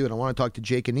talk to you, and I want to talk to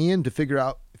Jake and Ian to figure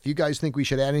out If you guys think we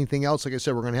should add anything else, like I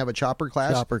said, we're going to have a chopper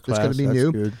class. Chopper It's going class, to be that's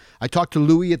new. good. I talked to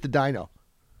Louie at the dyno.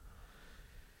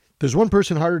 There's one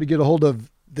person harder to get a hold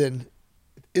of than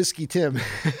Iski Tim.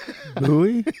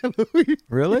 Louis? Louie.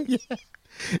 Really? Yeah.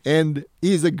 And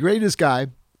he's the greatest guy.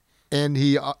 And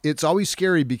it's always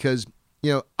scary because,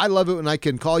 you know, I love it when I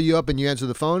can call you up and you answer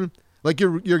the phone. Like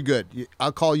you're good.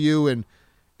 I'll call you and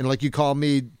like you call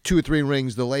me 2 or 3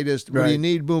 rings, the latest. What do you Right.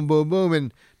 need? Boom, boom, boom.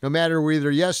 And no matter we're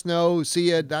either yes, no, see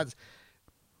ya. That's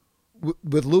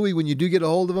with Louie. When you do get a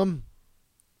hold of him,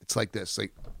 it's like this.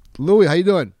 Like, Louie, how you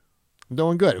doing? I'm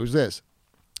doing good. Who's this?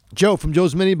 Joe from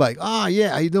Joe's Mini Bike. Ah, yeah.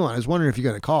 How you doing? I was wondering if you're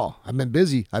gonna call. I've been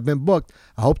busy. I've been booked.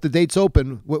 I hope the date's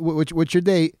open. What's your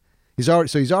date? He's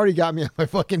already got me on my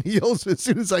fucking heels as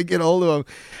soon as I get a hold of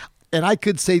him. And I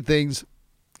could say things,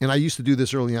 and I used to do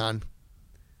this early on,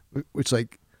 which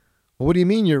like, well, what do you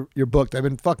mean you're booked? I've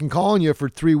been fucking calling you for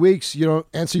 3 weeks. You don't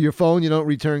answer your phone. You don't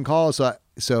return calls.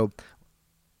 So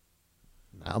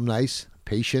I'm nice,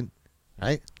 patient,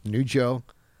 right? New Joe.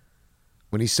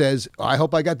 When he says, I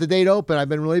hope I got the date open, I've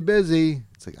been really busy.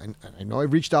 It's like, I know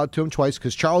I've reached out to him twice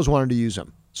because Charles wanted to use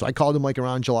him. So I called him like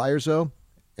around July or so.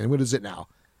 And what is it now?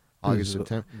 August,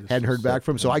 September. Hadn't heard back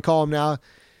from him. So I call him now.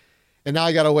 And now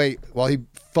I got to wait while he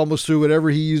fumbles through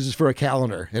whatever he uses for a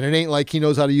calendar. And it ain't like he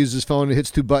knows how to use his phone and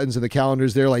hits 2 buttons and the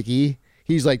calendar's there like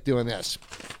he's like doing this.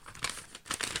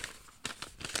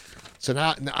 So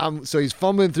now so he's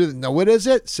fumbling through. Now, what is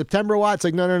it? September what? It's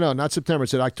like, no, not September.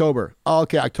 It's October. Oh,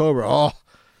 okay, October. Oh.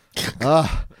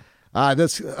 What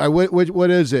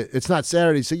is it? It's not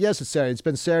Saturday. So yes, it's Saturday. It's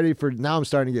been Saturday for now. I'm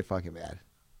starting to get fucking mad.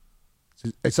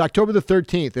 It's October the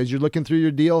 13th. As you're looking through your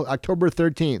deal, October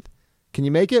 13th. Can you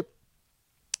make it?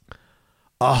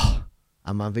 Oh,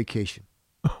 I'm on vacation.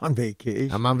 On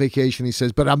vacation. I'm on vacation. He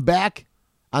says, but I'm back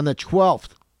on the 12th.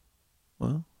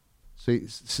 Well, So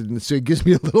he gives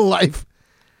me a little life,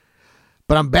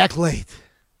 but I'm back late.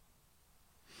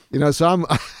 You know, so I'm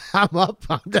up,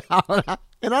 I'm down,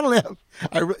 and I don't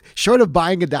have. Short of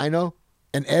buying a dyno,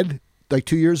 and Ed like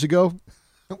 2 years ago,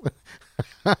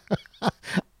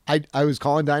 I was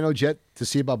calling Dyno Jet to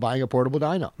see about buying a portable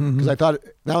dyno because I thought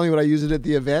not only would I use it at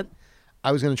the event,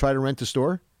 I was going to try to rent a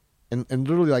store and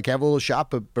literally like have a little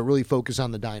shop, but really focus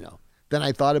on the dyno. Then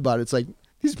I thought about it. It's like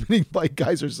these mini bike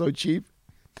guys are so cheap.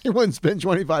 They wouldn't spend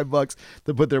 $25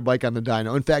 to put their bike on the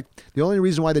dyno. In fact, the only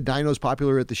reason why the dyno is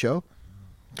popular at the show,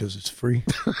 because it's free.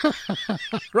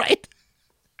 right?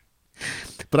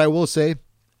 But I will say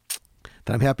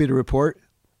that I'm happy to report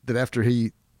that after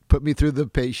he put me through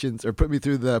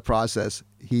the process,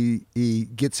 he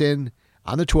gets in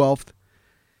on the 12th.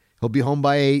 He'll be home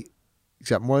by 8. He's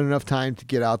got more than enough time to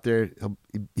get out there.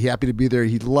 He's happy to be there.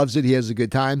 He loves it. He has a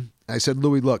good time. I said,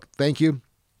 Louie, look, thank you.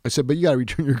 I said, but you got to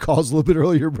return your calls a little bit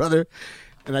earlier, brother.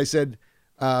 And I said,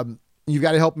 you've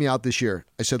got to help me out this year.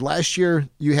 I said, last year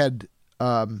you had,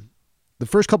 the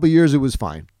first couple of years it was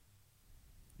fine.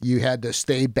 You had to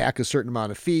stay back a certain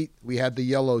amount of feet. We had the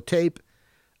yellow tape.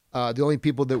 The only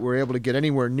people that were able to get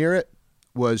anywhere near it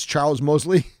was Charles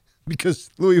Mosley because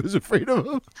Louie was afraid of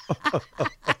him.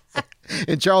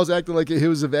 And Charles acted like it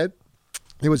was his event.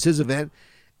 It was his event.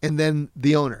 And then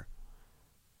the owner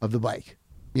of the bike.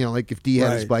 You know, like if D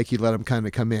had his bike, he'd let him kind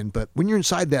of come in. But when you're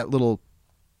inside that little,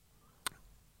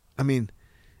 I mean,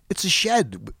 it's a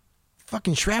shed.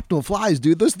 Fucking shrapnel flies,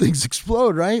 dude. Those things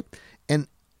explode, right? And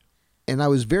I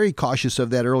was very cautious of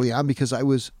that early on because I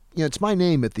was, you know, it's my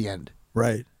name at the end.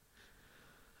 Right.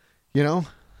 You know,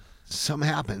 something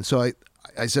happened. So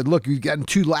I said, look, we've gotten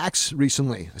 2 lax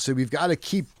recently. I said, we've got to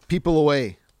keep people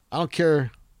away. I don't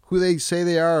care who they say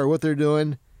they are or what they're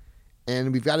doing.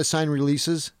 And we've got to sign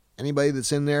releases. Anybody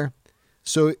that's in there.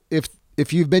 So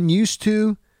if you've been used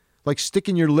to like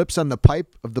sticking your lips on the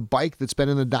pipe of the bike that's been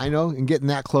in the dyno and getting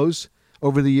that close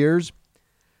over the years,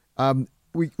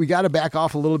 we got to back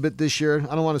off a little bit this year.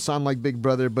 I don't want to sound like Big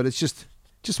Brother, but it's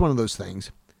just one of those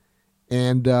things.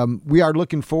 And we are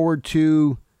looking forward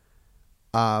to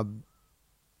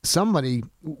somebody.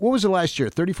 What was it last year?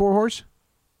 34 horse?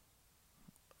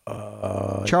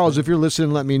 Charles, if you're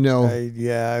listening, let me know.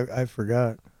 I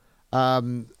forgot.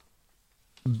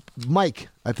 Mike,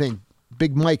 I think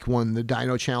Big Mike won the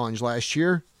Dyno Challenge last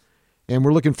year, and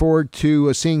we're looking forward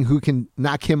to seeing who can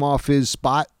knock him off his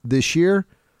spot this year.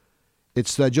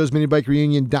 It's Joe's Mini Bike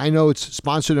Reunion Dyno. It's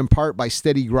sponsored in part by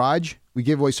Steady Garage. We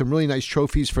gave away some really nice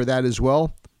trophies for that as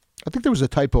well. I think there was a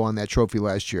typo on that trophy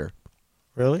last year.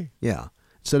 Really? Yeah.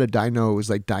 Instead of Dyno, it was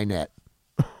like Dinette.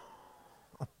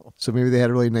 So maybe they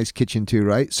had a really nice kitchen too,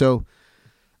 right? So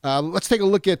let's take a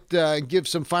look at give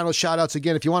some final shout outs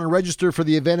again. If you want to register for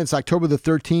the event, it's October the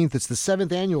 13th. It's the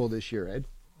 7th annual this year, Ed.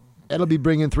 Ed'll be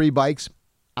bringing 3 bikes.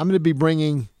 I'm going to be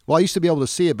bringing Well, I used to be able to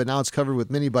see it, but now it's covered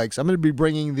with mini bikes. I'm going to be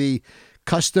bringing the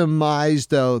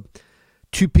customized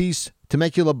 2-piece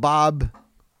Temecula Bob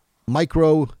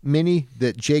Micro Mini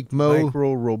that Jake Moe.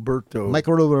 Micro Roberto.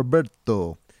 Micro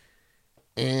Roberto.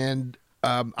 And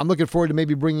I'm looking forward to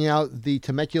maybe bringing out the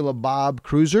Temecula Bob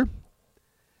Cruiser.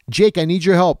 Jake, I need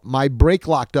your help. My brake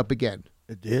locked up again.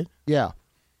 It did? Yeah.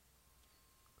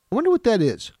 I wonder what that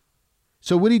is.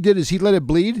 So what he did is he let it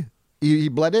bleed. He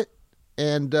bled it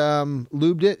and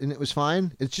lubed it, and it was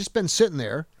fine. It's just been sitting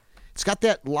there. It's got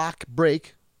that lock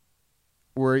brake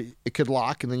where it could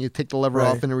lock, and then you take the lever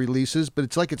off and it releases, but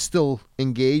it's like it's still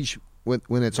engaged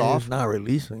when it's off. It's not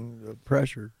releasing. The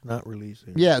pressure, not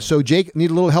releasing. Yeah, so Jake,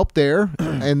 need a little help there.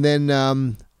 And then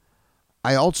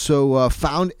I also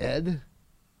found Ed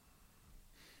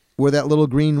where that little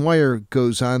green wire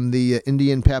goes on the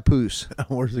Indian papoose.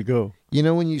 Where's it go? You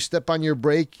know when you step on your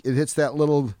brake, it hits that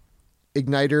little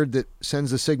igniter that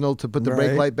sends the signal to put the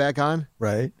brake light back on?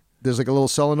 Right. There's like a little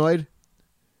solenoid.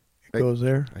 It goes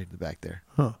there? Right in the back there.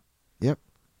 Huh. Yep.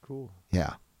 Cool.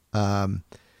 Yeah.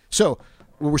 So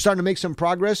we're starting to make some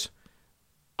progress.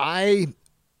 I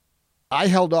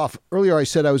held off. Earlier I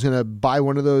said I was going to buy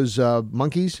one of those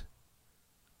monkeys.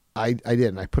 I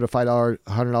didn't. I put a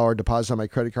 $100 deposit on my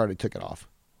credit card. I took it off.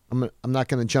 I'm not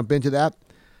going to jump into that.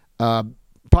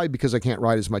 Probably because I can't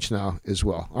ride as much now as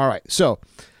well. All right. So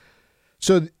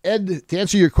Ed, to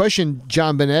answer your question,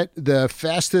 John Bennett, the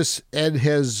fastest Ed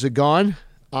has gone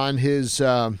on his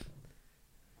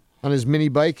mini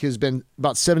bike has been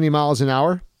about 70 miles an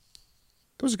hour.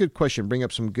 That was a good question. Bring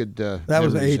up some good. That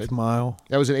was an eighth mile.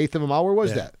 That was an eighth of a mile. Where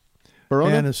was that?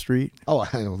 Verona? Anna Street. Oh,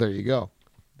 I know. There you go.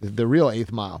 The real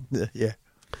eighth mile. Yeah.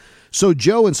 So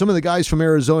Joe and some of the guys from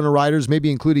Arizona Riders,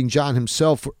 maybe including John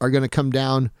himself, are going to come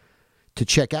down to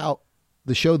check out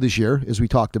the show this year, as we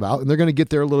talked about, and they're going to get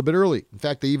there a little bit early. In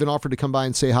fact, they even offered to come by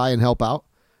and say hi and help out,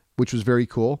 which was very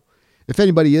cool. If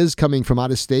anybody is coming from out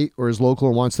of state or is local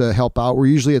and wants to help out, we're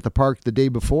usually at the park the day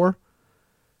before,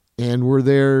 and we're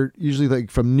there usually like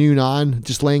from noon on,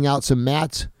 just laying out some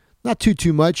mats. Not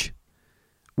too much.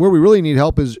 Where we really need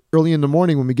help is early in the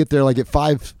morning when we get there, like at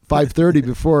 5:30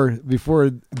 before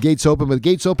gates open. But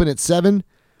gates open at 7.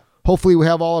 Hopefully we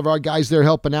have all of our guys there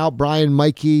helping out. Brian,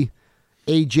 Mikey,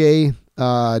 AJ,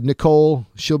 Nicole,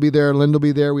 she'll be there. Linda will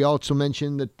be there. We also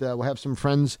mentioned that we'll have some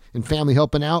friends and family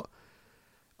helping out.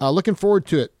 Looking forward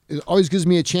to it. It always gives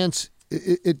me a chance.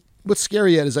 What's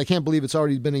scary yet is I can't believe it's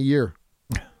already been a year.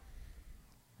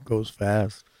 Goes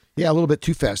fast. Yeah, a little bit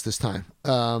too fast this time.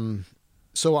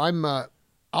 So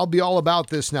I'll be all about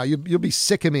this now. You'll be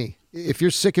sick of me. If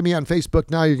you're sick of me on Facebook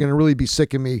now, you're going to really be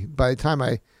sick of me by the time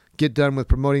I get done with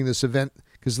promoting this event,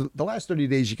 because the last 30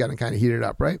 days you got to kind of heat it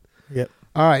up, right? Yep.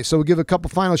 All right, so we'll give a couple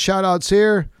final shout-outs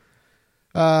here.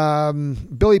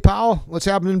 Billy Powell, what's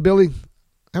happening, Billy?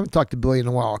 I haven't talked to Billy in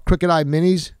a while. Crooked Eye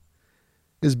Minis.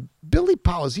 Is Billy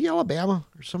Powell, is he Alabama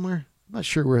or somewhere? I'm not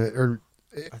sure where.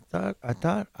 I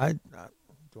thought,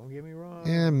 don't get me wrong.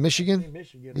 Yeah, Michigan?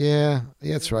 Michigan. Yeah,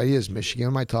 that's right. He is Michigan.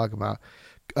 What am I talking about?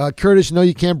 Curtis, no,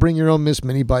 you can't bring your own Miss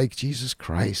Mini Bike. Jesus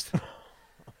Christ.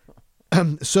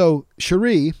 So,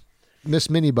 Cherie, Miss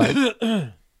Mini Bike.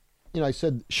 I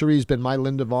said Cherie's been my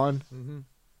Linda Vaughn.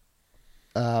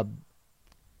 Mm-hmm.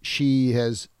 She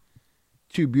has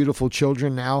 2 beautiful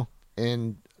children now,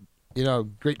 and,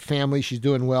 great family. She's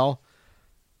doing well.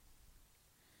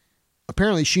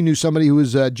 Apparently, she knew somebody who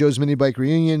was Joe's Mini Bike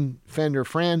Reunion friend or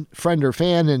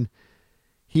fan, and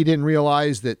he didn't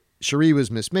realize that Cherie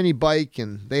was Miss Mini Bike,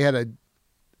 and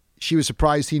she was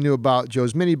surprised he knew about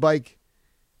Joe's Mini Bike,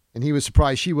 and he was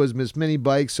surprised she was Miss Mini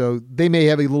Bike, so they may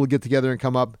have a little get-together and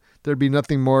come up. There'd be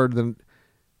nothing more that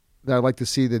I'd like to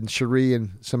see than Cherie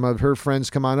and some of her friends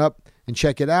come on up and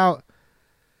check it out.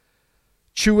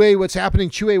 Chue, what's happening?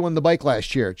 Chue won the bike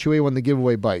last year. Chue won the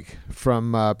giveaway bike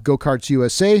from Go Karts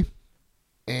USA.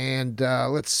 And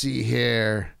let's see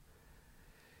here.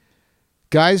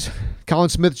 Guys, Colin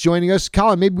Smith's joining us.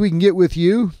 Colin, maybe we can get with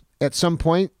you at some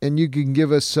point and you can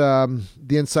give us the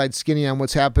inside skinny on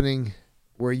what's happening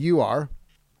where you are.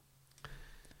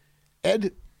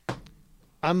 Ed,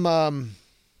 I'm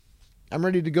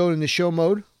ready to go into show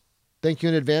mode. Thank you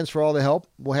in advance for all the help.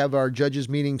 We'll have our judges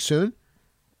meeting soon.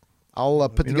 I'll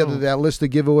put together that list of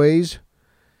giveaways.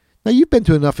 Now, you've been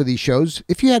to enough of these shows.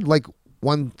 If you had like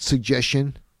one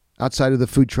suggestion outside of the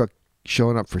food truck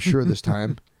showing up for sure this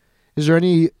time, is there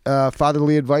any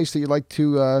fatherly advice that you'd like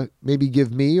to maybe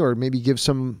give me or maybe give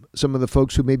some of the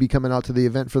folks who may be coming out to the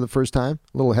event for the first time?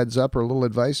 A little heads up or a little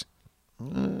advice?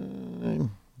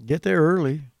 Get there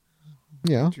early.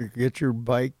 Yeah. Get your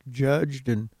bike judged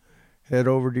and head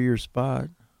over to your spot.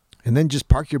 And then just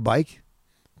park your bike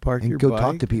Park and your go bike.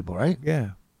 talk to people, right?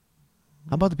 Yeah.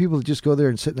 How about the people that just go there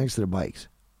and sit next to their bikes?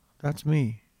 That's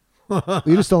me.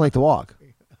 You just don't like to walk.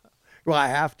 Well, I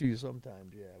have to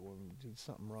sometimes, yeah, when there's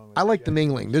something wrong with I like the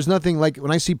mingling. There's nothing like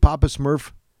when I see Papa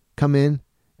Smurf come in,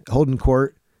 holding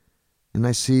court, and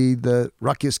I see the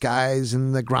Ruckus guys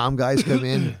and the Grom guys come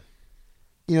in.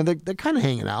 They're kind of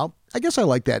hanging out. I guess I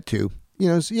like that too.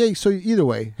 So either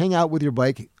way, hang out with your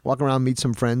bike, walk around, meet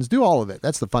some friends, do all of it.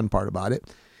 That's the fun part about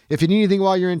it. If you need anything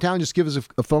while you're in town, just give us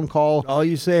a phone call. Oh,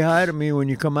 you say hi to me when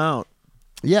you come out.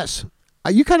 Yes.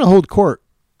 You kind of hold court.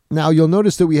 Now, you'll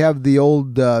notice that we have the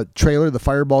old trailer, the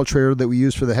Fireball trailer that we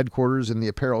use for the headquarters and the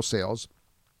apparel sales.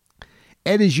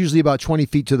 Ed is usually about 20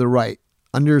 feet to the right,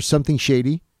 under something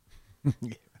shady.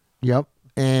 Yep.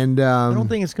 And I don't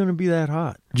think it's going to be that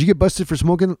hot. Did you get busted for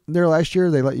smoking there last year?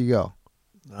 Or they let you go?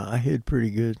 I hid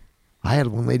pretty good. I had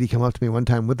one lady come up to me one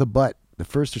time with a butt the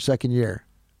first or second year.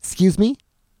 Excuse me?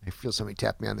 I feel somebody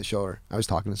tap me on the shoulder. I was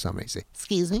talking to somebody. Say,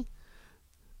 excuse me?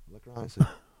 Look around. I said,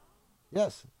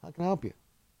 yes, how can I help you?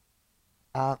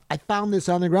 I found this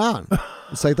on the ground.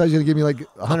 It's like, I thought you were going to give me like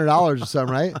 $100 or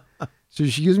something, right? So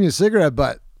she gives me a cigarette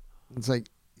butt. It's like,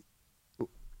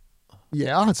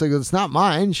 yeah. It's like, it's not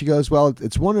mine. She goes, well,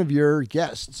 it's one of your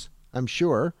guests, I'm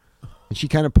sure. And she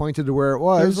kind of pointed to where it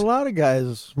was. There's a lot of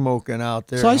guys smoking out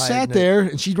there. So I sat there,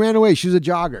 and she ran away. She was a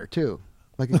jogger, too.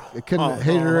 Like, I couldn't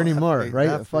hate her anymore, right?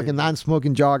 A fucking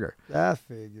non-smoking jogger. That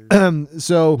figures.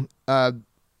 So, I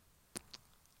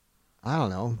don't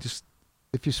know. Just,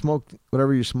 if you smoke,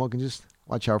 whatever you're smoking, just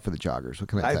watch out for the joggers. What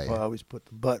can I tell you? I always put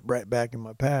the butt right back in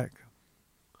my pack.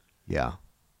 Yeah.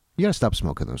 You got to stop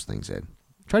smoking those things, Ed.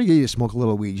 Try to get you to smoke a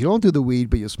little weed. You don't do the weed,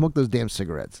 but you smoke those damn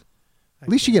cigarettes. At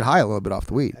least you get high a little bit off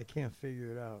the weed. I can't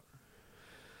figure it out.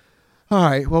 All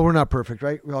right. Well, we're not perfect,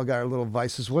 right? We all got our little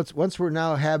vices. Once we're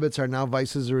now habits are now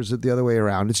vices, or is it the other way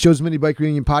around? It's Joe's Mini Bike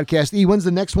Reunion Podcast. E, when's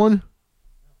the next one?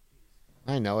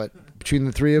 I know it. Between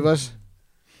the three of us.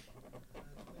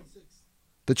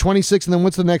 The 26th, and then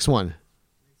what's the next one?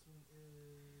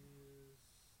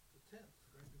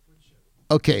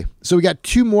 Okay, so we got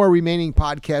 2 more remaining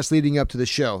podcasts leading up to the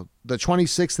show, the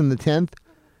 26th and the 10th.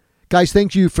 Guys,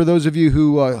 thank you for those of you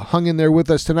who hung in there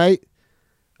with us tonight.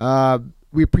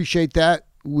 We appreciate that.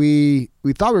 We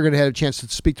thought we were going to have a chance to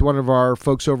speak to one of our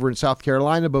folks over in South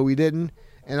Carolina, but we didn't.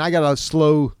 And I got a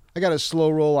slow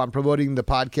roll on promoting the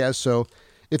podcast. So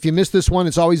if you missed this one,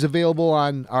 it's always available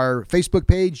on our Facebook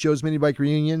page, Joe's Mini Bike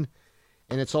Reunion.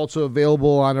 And it's also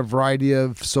available on a variety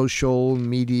of social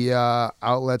media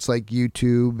outlets like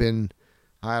YouTube and,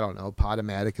 I don't know,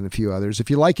 Podomatic and a few others. If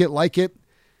you like it, like it.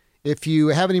 If you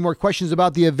have any more questions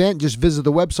about the event, just visit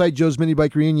the website,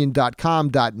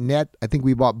 joesminibikereunion.com.net. I think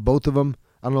we bought both of them.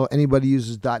 I don't know if anybody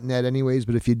uses .net anyways,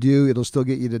 but if you do, it'll still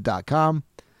get you to .com.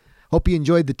 Hope you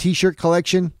enjoyed the T-shirt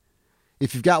collection.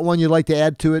 If you've got one you'd like to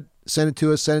add to it, send it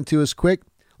to us quick.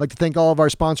 I'd like to thank all of our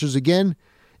sponsors again.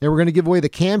 And we're going to give away the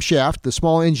camshaft, the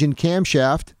small engine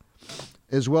camshaft,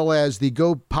 as well as the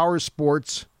Go Power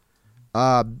Sports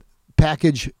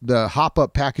package, the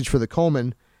hop-up package for the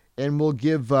Coleman. And we'll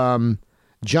give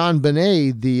John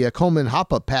Benet the Coleman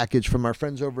hop-up package from our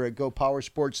friends over at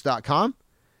GoPowerSports.com.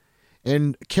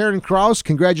 And Karen Kraus,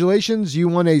 congratulations. You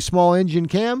won a small engine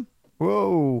cam.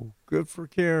 Whoa, good for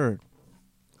Karen.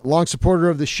 Long supporter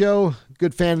of the show,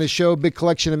 good fan of the show, big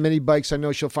collection of mini bikes. I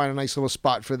know she'll find a nice little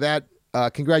spot for that.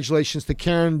 Congratulations to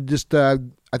Karen. Just, I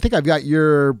think I've got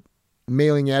your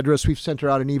mailing address. We've sent her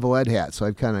out an Evil Ed hat, so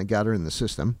I've kind of got her in the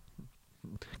system.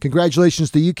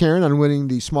 Congratulations to you, Karen, on winning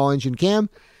the small engine cam.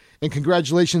 And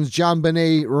congratulations, John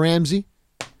Benet Ramsey,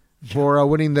 for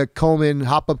winning the Coleman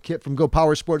hop-up kit from Go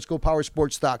Power Sports,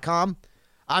 GoPowerSports.com.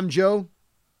 I'm Joe.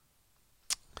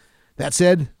 That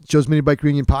said, Joe's Mini Bike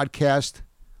Reunion Podcast.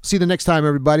 See you the next time,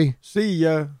 everybody. See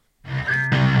ya.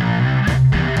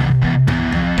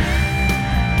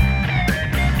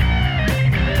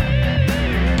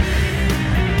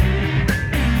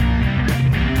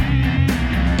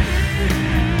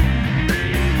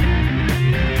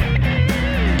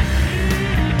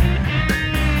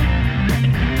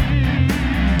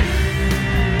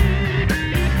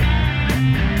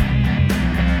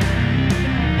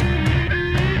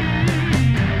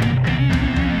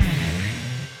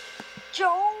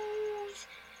 Joe's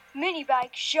Mini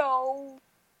Bike Show.